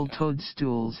 Purple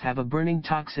toadstools have a burning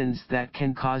toxins that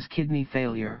can cause kidney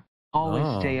failure.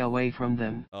 Always stay away from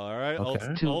them. All right.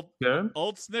 Okay.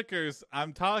 Old Snickers.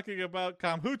 I'm talking about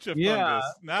kombucha Yeah,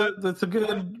 fungus. Not. that's a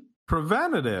good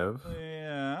preventative.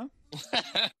 Yeah.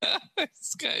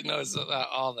 This guy knows about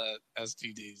all the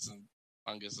STDs and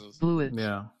funguses. Fluids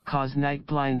Yeah. cause night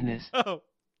blindness. Oh.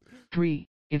 3.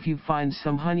 If you find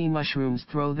some honey mushrooms,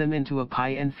 throw them into a pie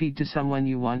and feed to someone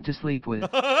you want to sleep with.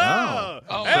 Oh.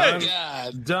 Oh Hey. my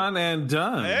god. Done and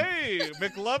done. Hey,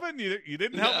 McLovin, you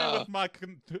didn't help me with my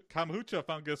kombucha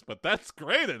fungus, but that's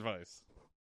great advice.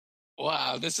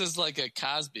 Wow, this is like a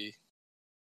Cosby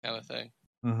kind of thing.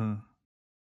 Mm-hmm.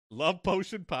 Love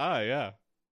potion pie, yeah.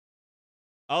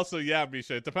 Also, yeah,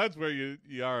 Misha, it depends where you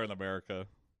are in America.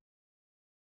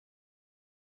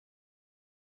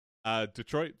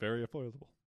 Detroit, very affordable.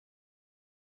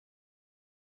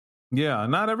 Yeah,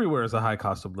 not everywhere is a high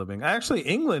cost of living. Actually,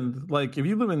 England, like if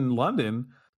you live in London,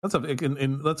 that's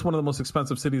that's one of the most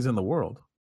expensive cities in the world.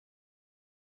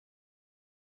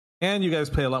 And you guys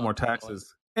pay a lot more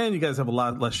taxes, and you guys have a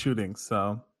lot less shooting.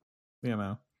 So, you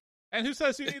know. And who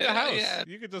says you need a house? Yeah.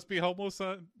 You could just be homeless,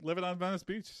 living on Venice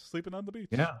Beach, sleeping on the beach.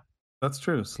 Yeah, that's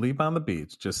true. Sleep on the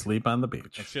beach. Just sleep on the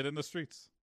beach. And shit in the streets.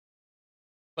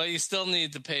 But you still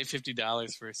need to pay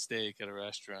 $50 for a steak at a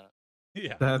restaurant.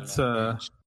 Yeah. That's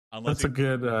Unless that's a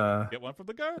good get one from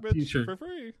the garbage t-shirt. for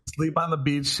free. Sleep on the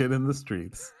beach, shit in the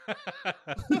streets.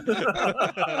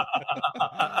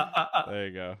 There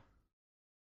you go.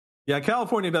 Yeah,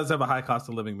 California does have a high cost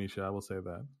of living, Misha. I will say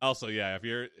that. Also, yeah,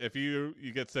 if you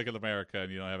get sick in America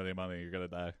and you don't have any money, you're gonna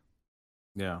die.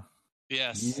 Yeah.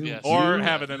 Yes, You- yes. Or You-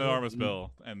 have an enormous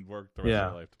bill and work the rest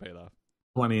of your life to pay it off.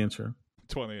 20-incher.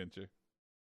 20-incher.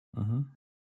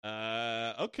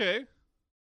 Mm-hmm. Okay.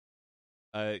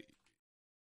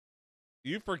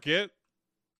 You forget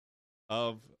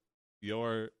of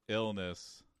your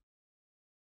illness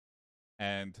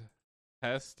and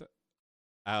test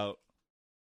out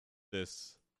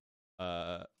this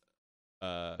The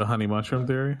honey mushroom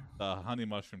theory. the honey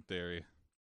mushroom theory.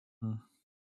 Hmm.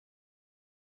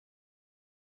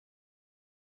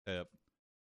 Yep.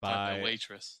 Like By a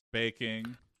waitress.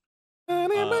 baking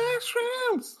Honey Uh,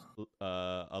 mushrooms.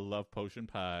 a love potion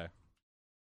pie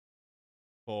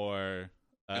for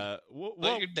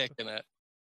Put your dick in it.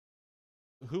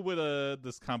 who would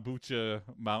this kombucha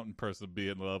mountain person be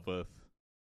in love with?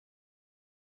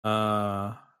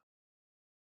 What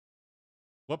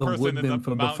The person wood in the nymph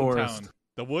of the mountain forest. town?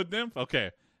 The wood nymph? Okay.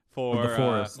 Of For the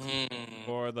forest.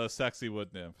 for the sexy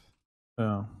wood nymph.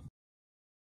 Oh.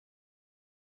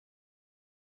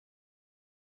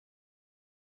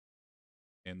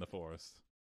 In the forest.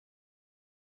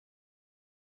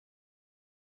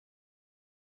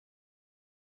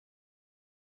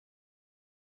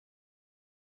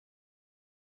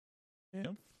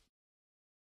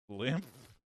 Lymph?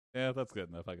 Yeah, that's good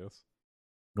enough, I guess.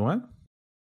 What?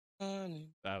 Honey.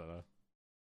 I don't know.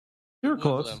 You're Wood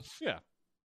close. lymph. Yeah.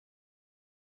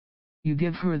 You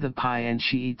give her the pie and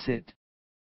she eats it.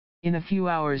 In a few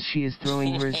hours she is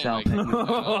throwing herself at you.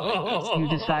 You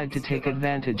decide to take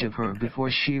advantage of her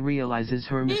before she realizes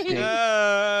her mistake.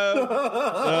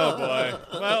 Oh boy.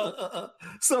 Well,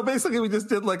 so basically we just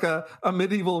did like a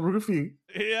medieval roofie.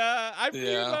 yeah, I mean,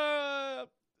 Yeah.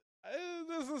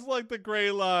 This is like the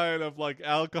gray line of like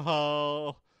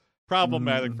alcohol.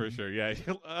 Problematic for sure. Yeah,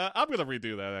 I'm gonna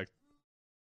redo that.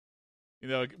 You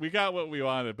know, we got what we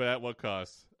wanted, but at what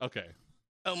cost? Okay.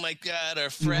 Oh my God, our You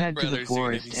Fred head to the brothers are gonna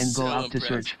forest be and so go out to impressed.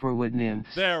 search for wood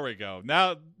nymphs. There we go.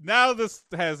 Now this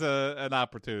has an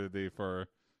opportunity for,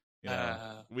 you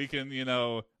know, we can, you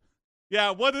know, yeah.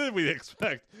 What did we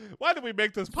expect? Why did we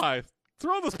make this pie?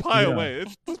 Throw this pie away.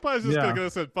 This pie's just gonna get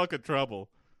us in fucking trouble.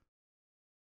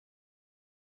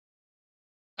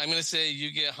 I'm gonna say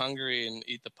you get hungry and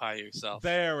eat the pie yourself.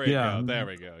 There we go. There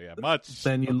we go. Yeah, much.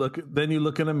 Then you look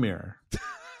in a mirror.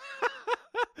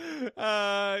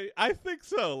 I think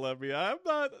so, Lemmy. I'm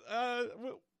not.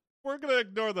 We're gonna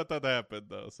ignore that happened,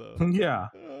 though. So Yeah.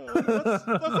 let's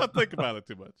not think about it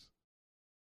too much.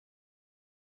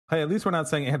 Hey, at least we're not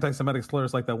saying anti-Semitic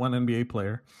slurs like that one NBA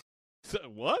player. So,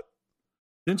 what?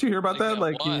 Didn't you hear about that?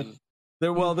 Like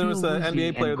there was an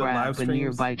NBA player that live grab a streams.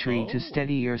 nearby tree to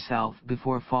steady yourself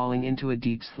before falling into a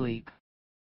deep sleep.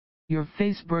 Your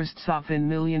face bursts off in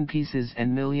million pieces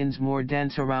and millions more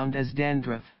dance around as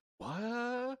dandruff.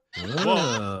 What?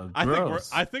 Ugh,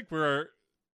 I think we're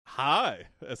high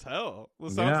as hell.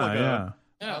 This sounds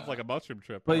sounds like a mushroom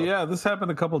trip. But yeah, this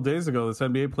happened a couple days ago. This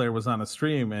NBA player was on a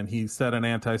stream and he said an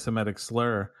anti-Semitic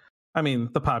slur. I mean,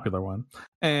 the popular one.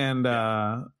 And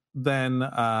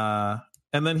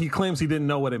then he claims he didn't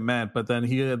know what it meant, but then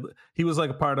he was like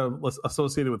a part of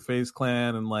associated with FaZe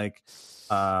Clan and like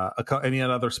and he had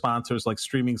other sponsors like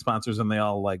streaming sponsors, and they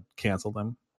all like canceled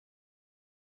him.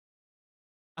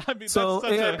 I mean, so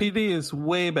that's such AIPD is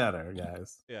way better,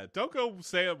 guys. Yeah, don't go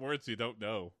saying words you don't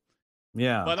know.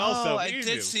 Yeah, but also I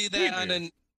did see that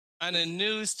on a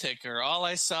news ticker. All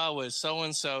I saw was so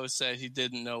and so said he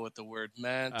didn't know what the word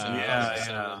meant.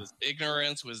 And his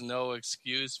ignorance was no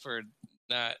excuse for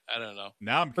not. I don't know.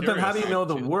 Now I'm But curious. then how do you know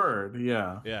the word?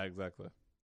 Yeah. Yeah, exactly.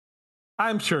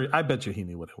 I'm sure. I bet you he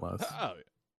knew what it was. Oh, yeah.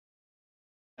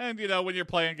 And, you know, when you're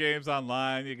playing games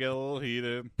online, you get a little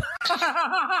heated.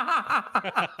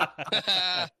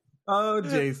 Oh,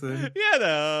 Jason. You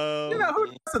know,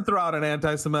 who doesn't throw out an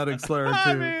anti-Semitic slur, too?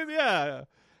 I mean, yeah.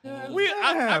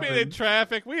 I mean, in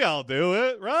traffic, we all do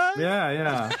it, right?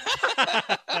 Yeah.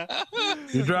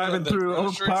 You're driving through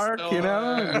Oak Park, you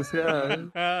know? Just,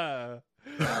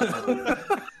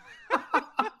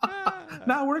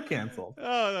 now we're canceled.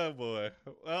 Oh boy.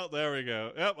 Well, there we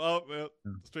go. Yep.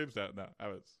 Stream's out now. I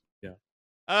was. Yeah.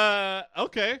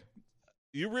 Okay.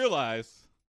 You realize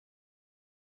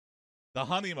the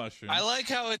honey mushroom. I like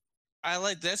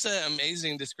that's an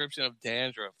amazing description of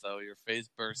dandruff, though. Your face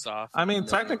bursts off. I mean,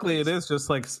 technically, it is just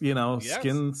like, you know,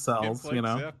 skin cells, flakes, you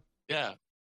know? Yeah.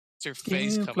 It's your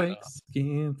face coming off.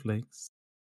 Skin flakes.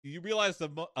 You realize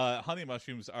the honey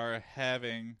mushrooms are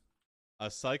having a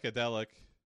psychedelic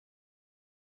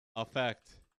effect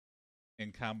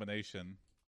in combination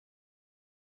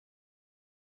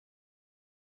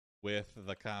with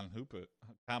the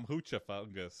kombucha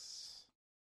fungus.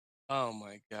 Oh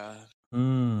my God.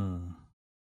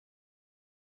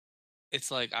 It's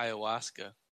like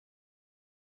ayahuasca.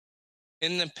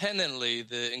 Independently,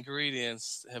 the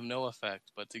ingredients have no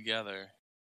effect, but together.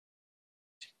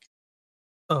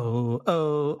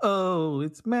 Oh,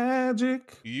 it's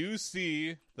magic. You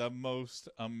see the most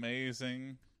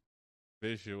amazing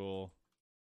visual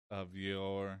of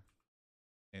your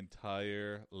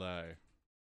entire life.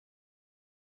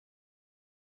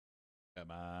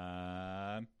 Come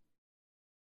on.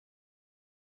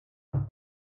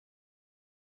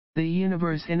 The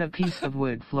universe in a piece of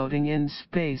wood floating in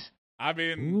space. I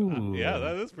mean, yeah,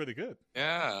 that is pretty good.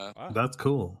 Yeah. Wow. That's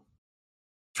cool.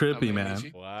 Trippy, man.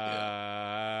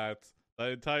 What?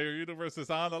 The entire universe is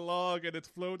on a log and it's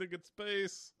floating in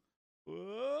space.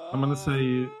 What? I'm gonna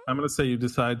say you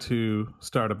decide to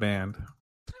start a band.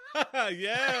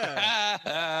 Yeah.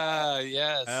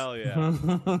 Yes. Hell yeah.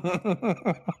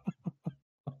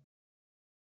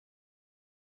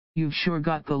 You've sure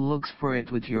got the looks for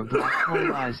it with your black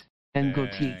hole eyes and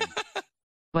goatee.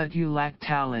 But you lack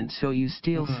talent, so you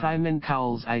steal Simon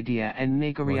Cowell's idea and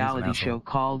make a reality show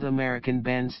called American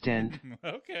Bandstand.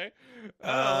 Okay.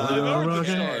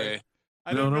 I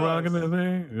don't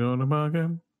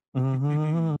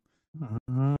know.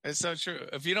 Mhm. It's so true.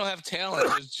 If you don't have talent,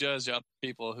 just judge other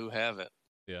people who have it.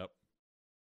 Yep.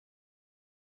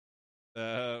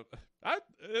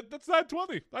 That's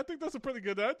 920. I think that's a pretty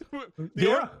good end.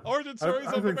 Yeah. Origin stories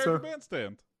I of think so. American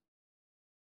Bandstand.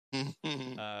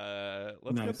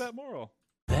 Let's Nice. get that moral.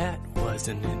 That was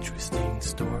an interesting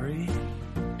story.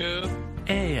 Good.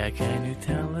 Aya, can you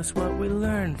tell us what we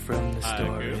learned from the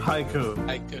story? Haiku.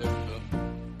 I could.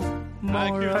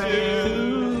 Moral.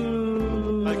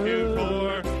 Haiku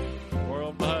 4. Moral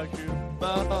of the haiku.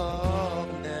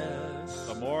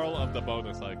 The moral of the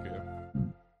bonus haiku.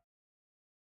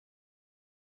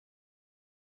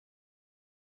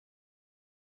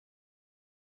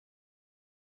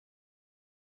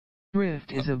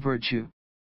 Thrift is a virtue.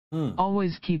 Hmm.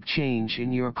 Always keep change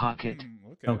in your pocket.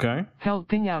 Okay.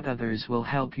 Helping out others will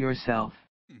help yourself.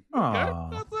 Aw.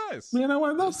 That's nice. You know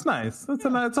what? That's nice. It's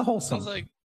a wholesome. Sounds like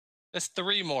that's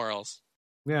 3 morals.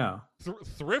 Yeah.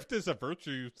 Thrift is a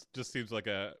virtue. Just seems like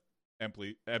a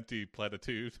empty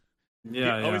platitude.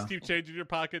 Yeah. Always keep change in your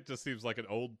pocket. Just seems like an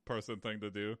old person thing to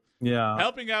do. Yeah.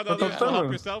 Helping out But others the to help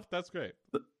third- yourself. That's great.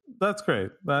 That's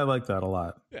great. I like that a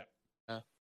lot.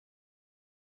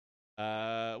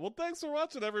 Well, thanks for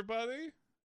watching, everybody.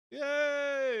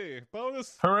 Yay!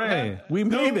 Bonus. Hooray. Yeah, We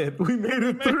made it. We made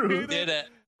it through. Did it.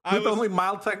 With only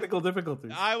mild technical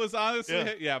difficulties. I was honestly,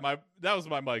 that was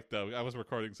my mic though. I was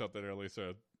recording something early,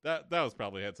 so that was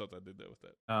probably had something to do with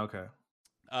it. Oh, okay.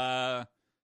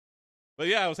 But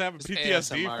yeah, I was having Just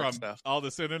PTSD ASMR from stuff. all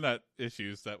this internet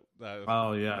issues that.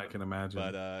 Oh, yeah, I can imagine.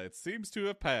 But it seems to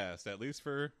have passed, at least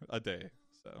for a day.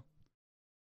 So,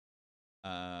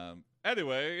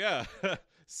 anyway, yeah.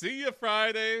 See you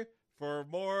Friday for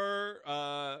more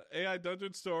AI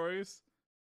Dungeon stories.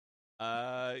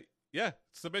 Yeah,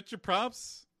 submit your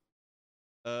prompts.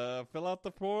 Fill out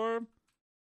the form.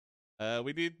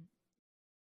 We need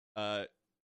more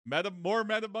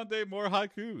Meta Monday, more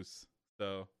haikus.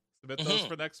 So submit those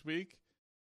for next week.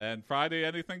 And Friday,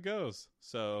 anything goes.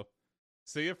 So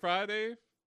see you Friday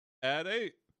at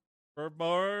 8 for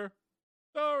more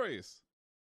stories.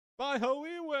 Bye,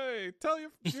 Hoiwe. Tell your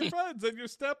friends and your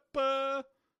step come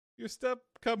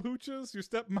hooches, your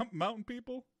step mountain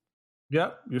people.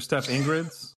 Yep. Your step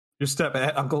Ingrids. Your step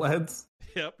Uncle Eds.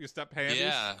 Yep, your step handies.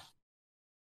 Yeah.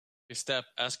 You step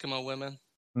Eskimo women.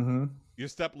 Mm-hmm. Your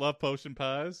step love potion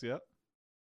pies. Yep.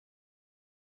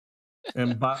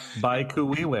 And by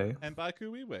Kuiwe. And bye,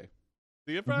 Kuiwe.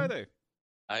 See you Friday.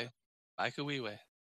 Bye, Kuiwe.